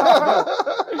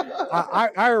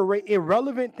 I erase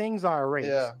irrelevant things. I erase.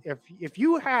 Yeah. If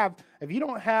you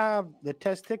don't have the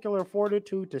testicular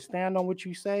fortitude to stand on what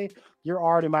you say, you're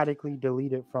automatically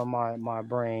deleted from my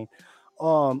brain.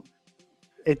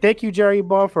 And thank you, Jerry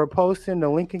Bun, for posting the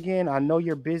link again. I know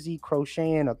you're busy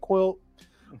crocheting a quilt,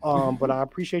 but I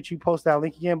appreciate you post that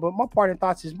link again. But my part in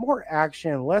thoughts is more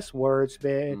action, less words,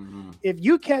 man. Mm-hmm. If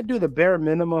you can't do the bare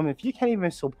minimum, if you can't even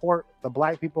support the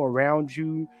black people around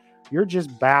you, you're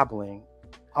just babbling.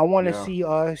 I want to see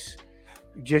us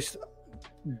just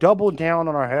double down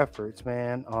on our efforts,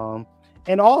 man.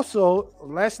 And also,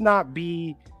 let's not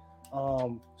be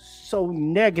so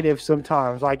negative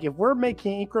sometimes. Like if we're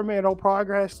making incremental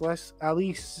progress, let's at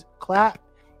least clap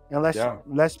and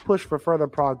let's push for further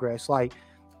progress. Like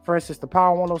for instance, the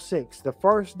Power 106, the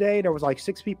first day there was like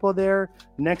 6 people there,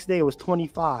 next day it was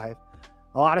 25.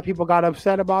 A lot of people got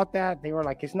upset about that. They were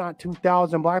like, it's not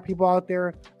 2,000 black people out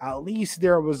there. At least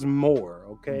there was more.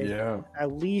 Okay,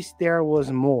 at least there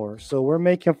was more. So we're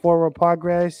making forward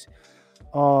progress.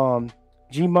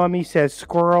 G Mummy says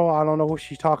squirrel. I don't know what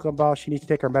she's talking about. She needs to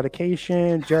take her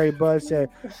medication. Jerry Bud said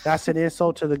that's an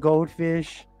insult to the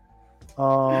goldfish.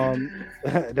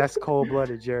 That's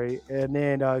cold-blooded, Jerry. And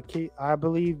then I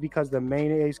believe because the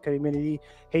mayonnaise community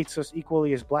hates us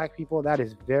equally as black people. That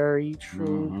is very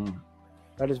true. Mm-hmm.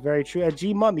 That is very true. And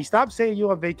G Mummy, stop saying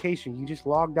you're on vacation. You just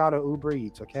logged out of Uber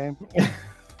Eats, okay?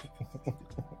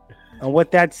 And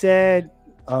with that said,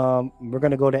 we're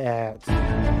gonna go to ads.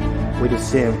 We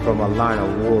descend from a line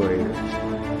of warriors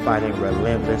fighting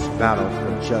relentless battles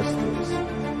for justice.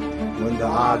 When the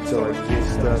odds are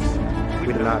against us,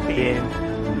 we do not bend,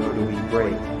 nor do we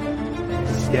break.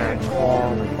 We stand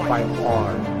tall and fight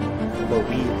hard, for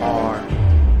we are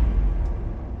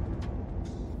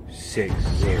 6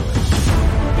 0.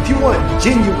 If you want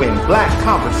genuine black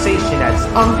conversation that's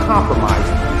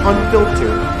uncompromised,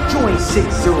 unfiltered, join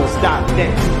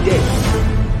 6zeros.net today.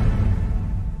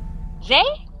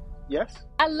 Jay? Yes?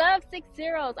 I love 6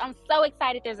 zeros. I'm so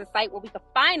excited there's a site where we can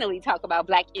finally talk about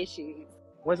black issues.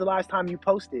 When's the last time you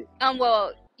posted?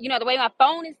 Well, you know, the way my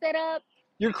phone is set up.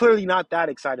 You're clearly not that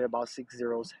excited about 6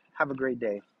 zeros. Have a great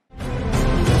day.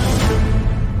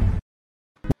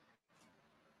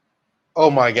 Oh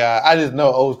my God. I just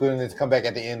know old school needs to come back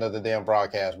at the end of the damn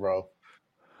broadcast, bro.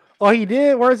 Oh, he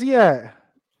did? Where's he at?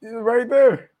 He's right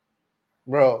there.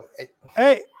 Bro.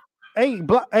 Hey,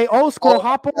 old school,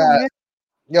 hop on, man.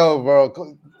 Yo, bro,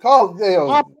 call.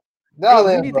 Yo, now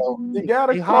then, bro. You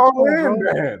gotta call in,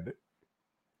 man.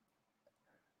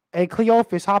 Hey,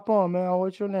 Cleophas, hop on, man.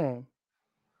 What's your name?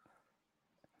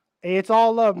 Hey, it's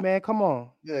all up, man. Come on.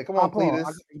 Yeah, come on, Cletus.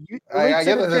 I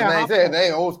guess his name. His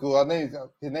name old school.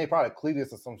 His name probably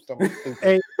Cletus or some stuff.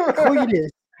 Hey,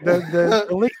 Cletus. The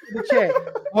link in the chat.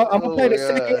 I'm gonna play the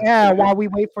second ad while we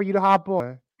wait for you to hop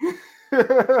on.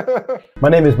 My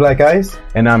name is Black Ice.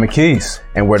 And I'm Akis.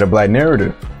 And we're the Black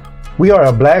Narrative. We are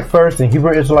a Black First and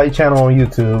Hebrew Israelite channel on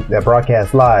YouTube that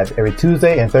broadcasts live every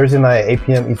Tuesday and Thursday night at 8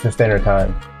 p.m. Eastern Standard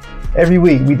Time. Every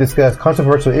week, we discuss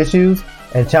controversial issues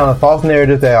and challenge false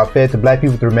narratives that are fed to black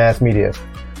people through mass media.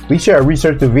 We share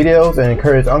research through videos and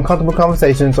encourage uncomfortable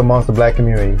conversations amongst the black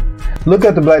community. Look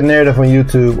up The Black Narrative on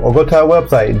YouTube or go to our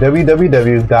website,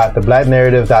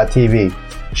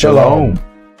 www.theblacknarrative.tv. Shalom.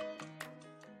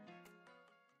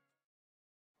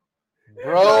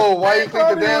 Bro, why you click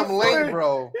the damn link,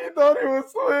 bro? He thought he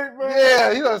was slick, man.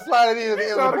 Yeah, he done slide it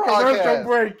in the commercial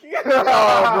break.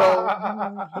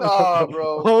 Nah,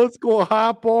 bro. Old school,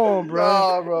 hop on, bro.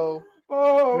 Nah, bro.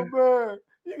 Oh, man.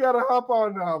 You got to hop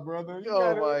on now, brother.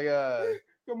 My God.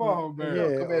 Come on, man.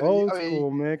 Yeah, old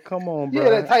school, man. Come on, bro. Yeah,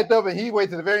 that typed up and he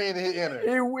waited to the very end to hit enter.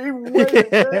 He waited,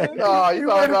 man. Nah, you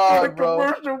thought waited for the bro.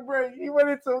 commercial break. He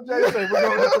waited till Jay said, we're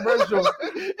going to commercial.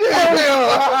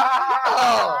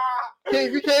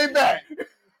 You came back.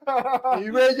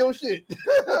 You read your shit.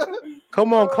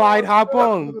 Come on, Clyde, hop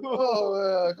on. Come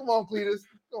on, Cletus.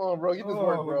 Come on, bro. Get this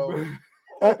work, bro.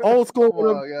 Old school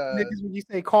niggas when you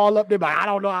say call up, they're like, I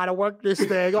don't know how to work this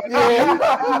thing.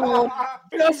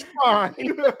 That's fine.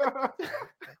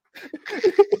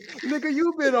 Nigga,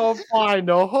 you've been on fine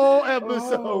the whole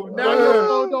episode. Now you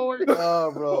don't worry.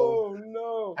 Oh, bro. Oh,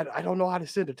 no. I don't know how to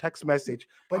send a text message,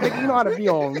 but nigga, you know how to be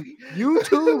on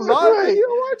YouTube live.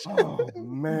 Oh,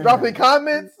 man. Dropping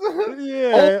comments?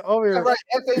 Yeah. Write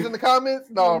essays in the comments?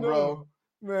 No, bro.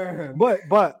 Man.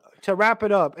 But to wrap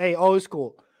it up, hey, old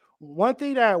school. One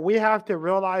thing that we have to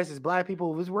realize as Black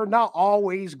people is we're not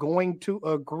always going to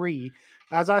agree.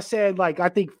 As I said, like I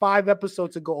think 5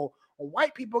 episodes ago,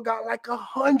 white people got like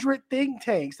 100 think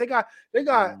tanks. They got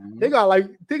like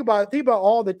think about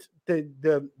all the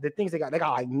things they got. They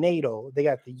got like NATO, they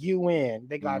got the UN,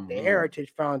 they got the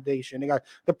Heritage Foundation, they got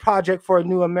the Project for a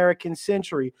New American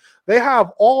Century. They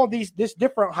have all this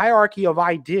different hierarchy of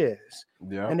ideas.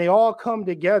 Yeah. And they all come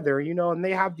together, and they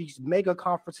have these mega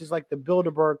conferences like the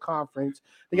Bilderberg Conference.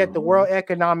 They got the World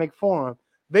Economic Forum.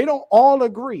 They don't all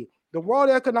agree. The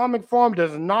World Economic Forum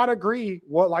does not agree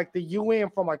with like the UN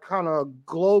from a kind of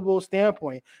global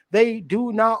standpoint. They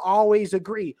do not always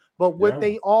agree. But what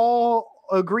they all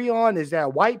agree on is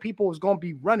that white people is going to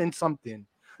be running something.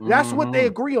 That's what they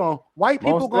agree on. White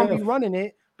people going to be running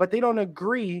it, but they don't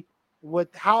agree with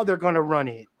how they're going to run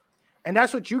it. And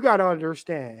that's what you got to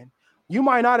understand. You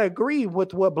might not agree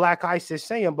with what Black Ice is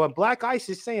saying, but Black Ice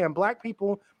is saying Black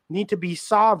people need to be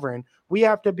sovereign. We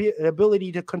have to be the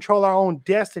ability to control our own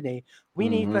destiny. We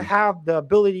need to have the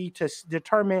ability to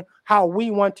determine how we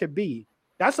want to be.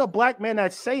 That's a Black man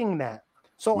that's saying that.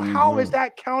 So how is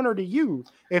that counter to you?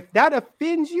 If that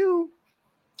offends you,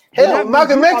 hell,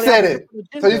 Malcolm X said it.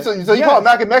 So you call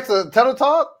Malcolm X a Tele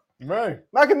Talk? Right.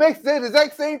 Malcolm X said the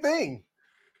exact same thing.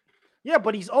 Yeah,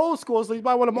 but he's old school, so he's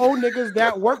probably one of them old niggas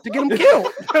that work to get him killed.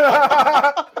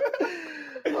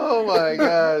 Oh my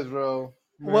gosh, bro.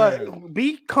 What?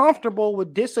 Be comfortable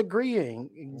with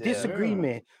disagreement.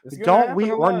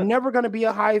 We're never going to be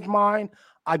a hive mind.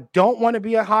 I don't want to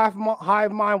be a hive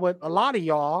mind with a lot of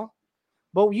y'all,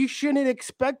 but you shouldn't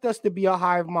expect us to be a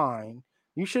hive mind.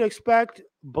 You should expect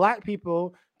Black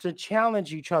people to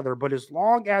challenge each other. But as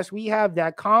long as we have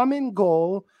that common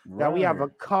goal, that we have a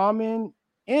common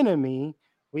enemy,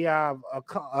 we have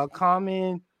a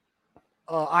common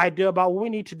idea about what we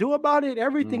need to do about it,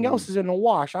 everything else is in the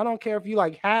wash. I don't care if you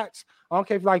like hats, I don't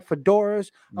care if you like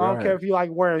fedoras, I don't care if you like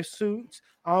wearing suits,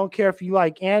 I don't care if you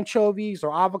like anchovies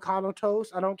or avocado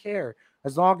toast, I don't care.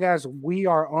 As long as we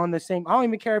are on the same, I don't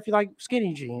even care if you like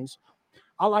skinny jeans.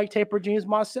 I like taper jeans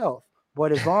myself,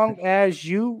 but as long as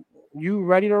you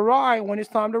ready to ride when it's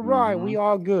time to ride, we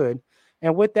all good.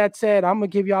 And with that said, I'm gonna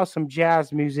give y'all some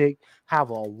jazz music.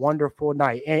 Have a wonderful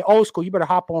night. And old school, you better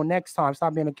hop on next time.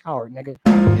 Stop being a coward, nigga.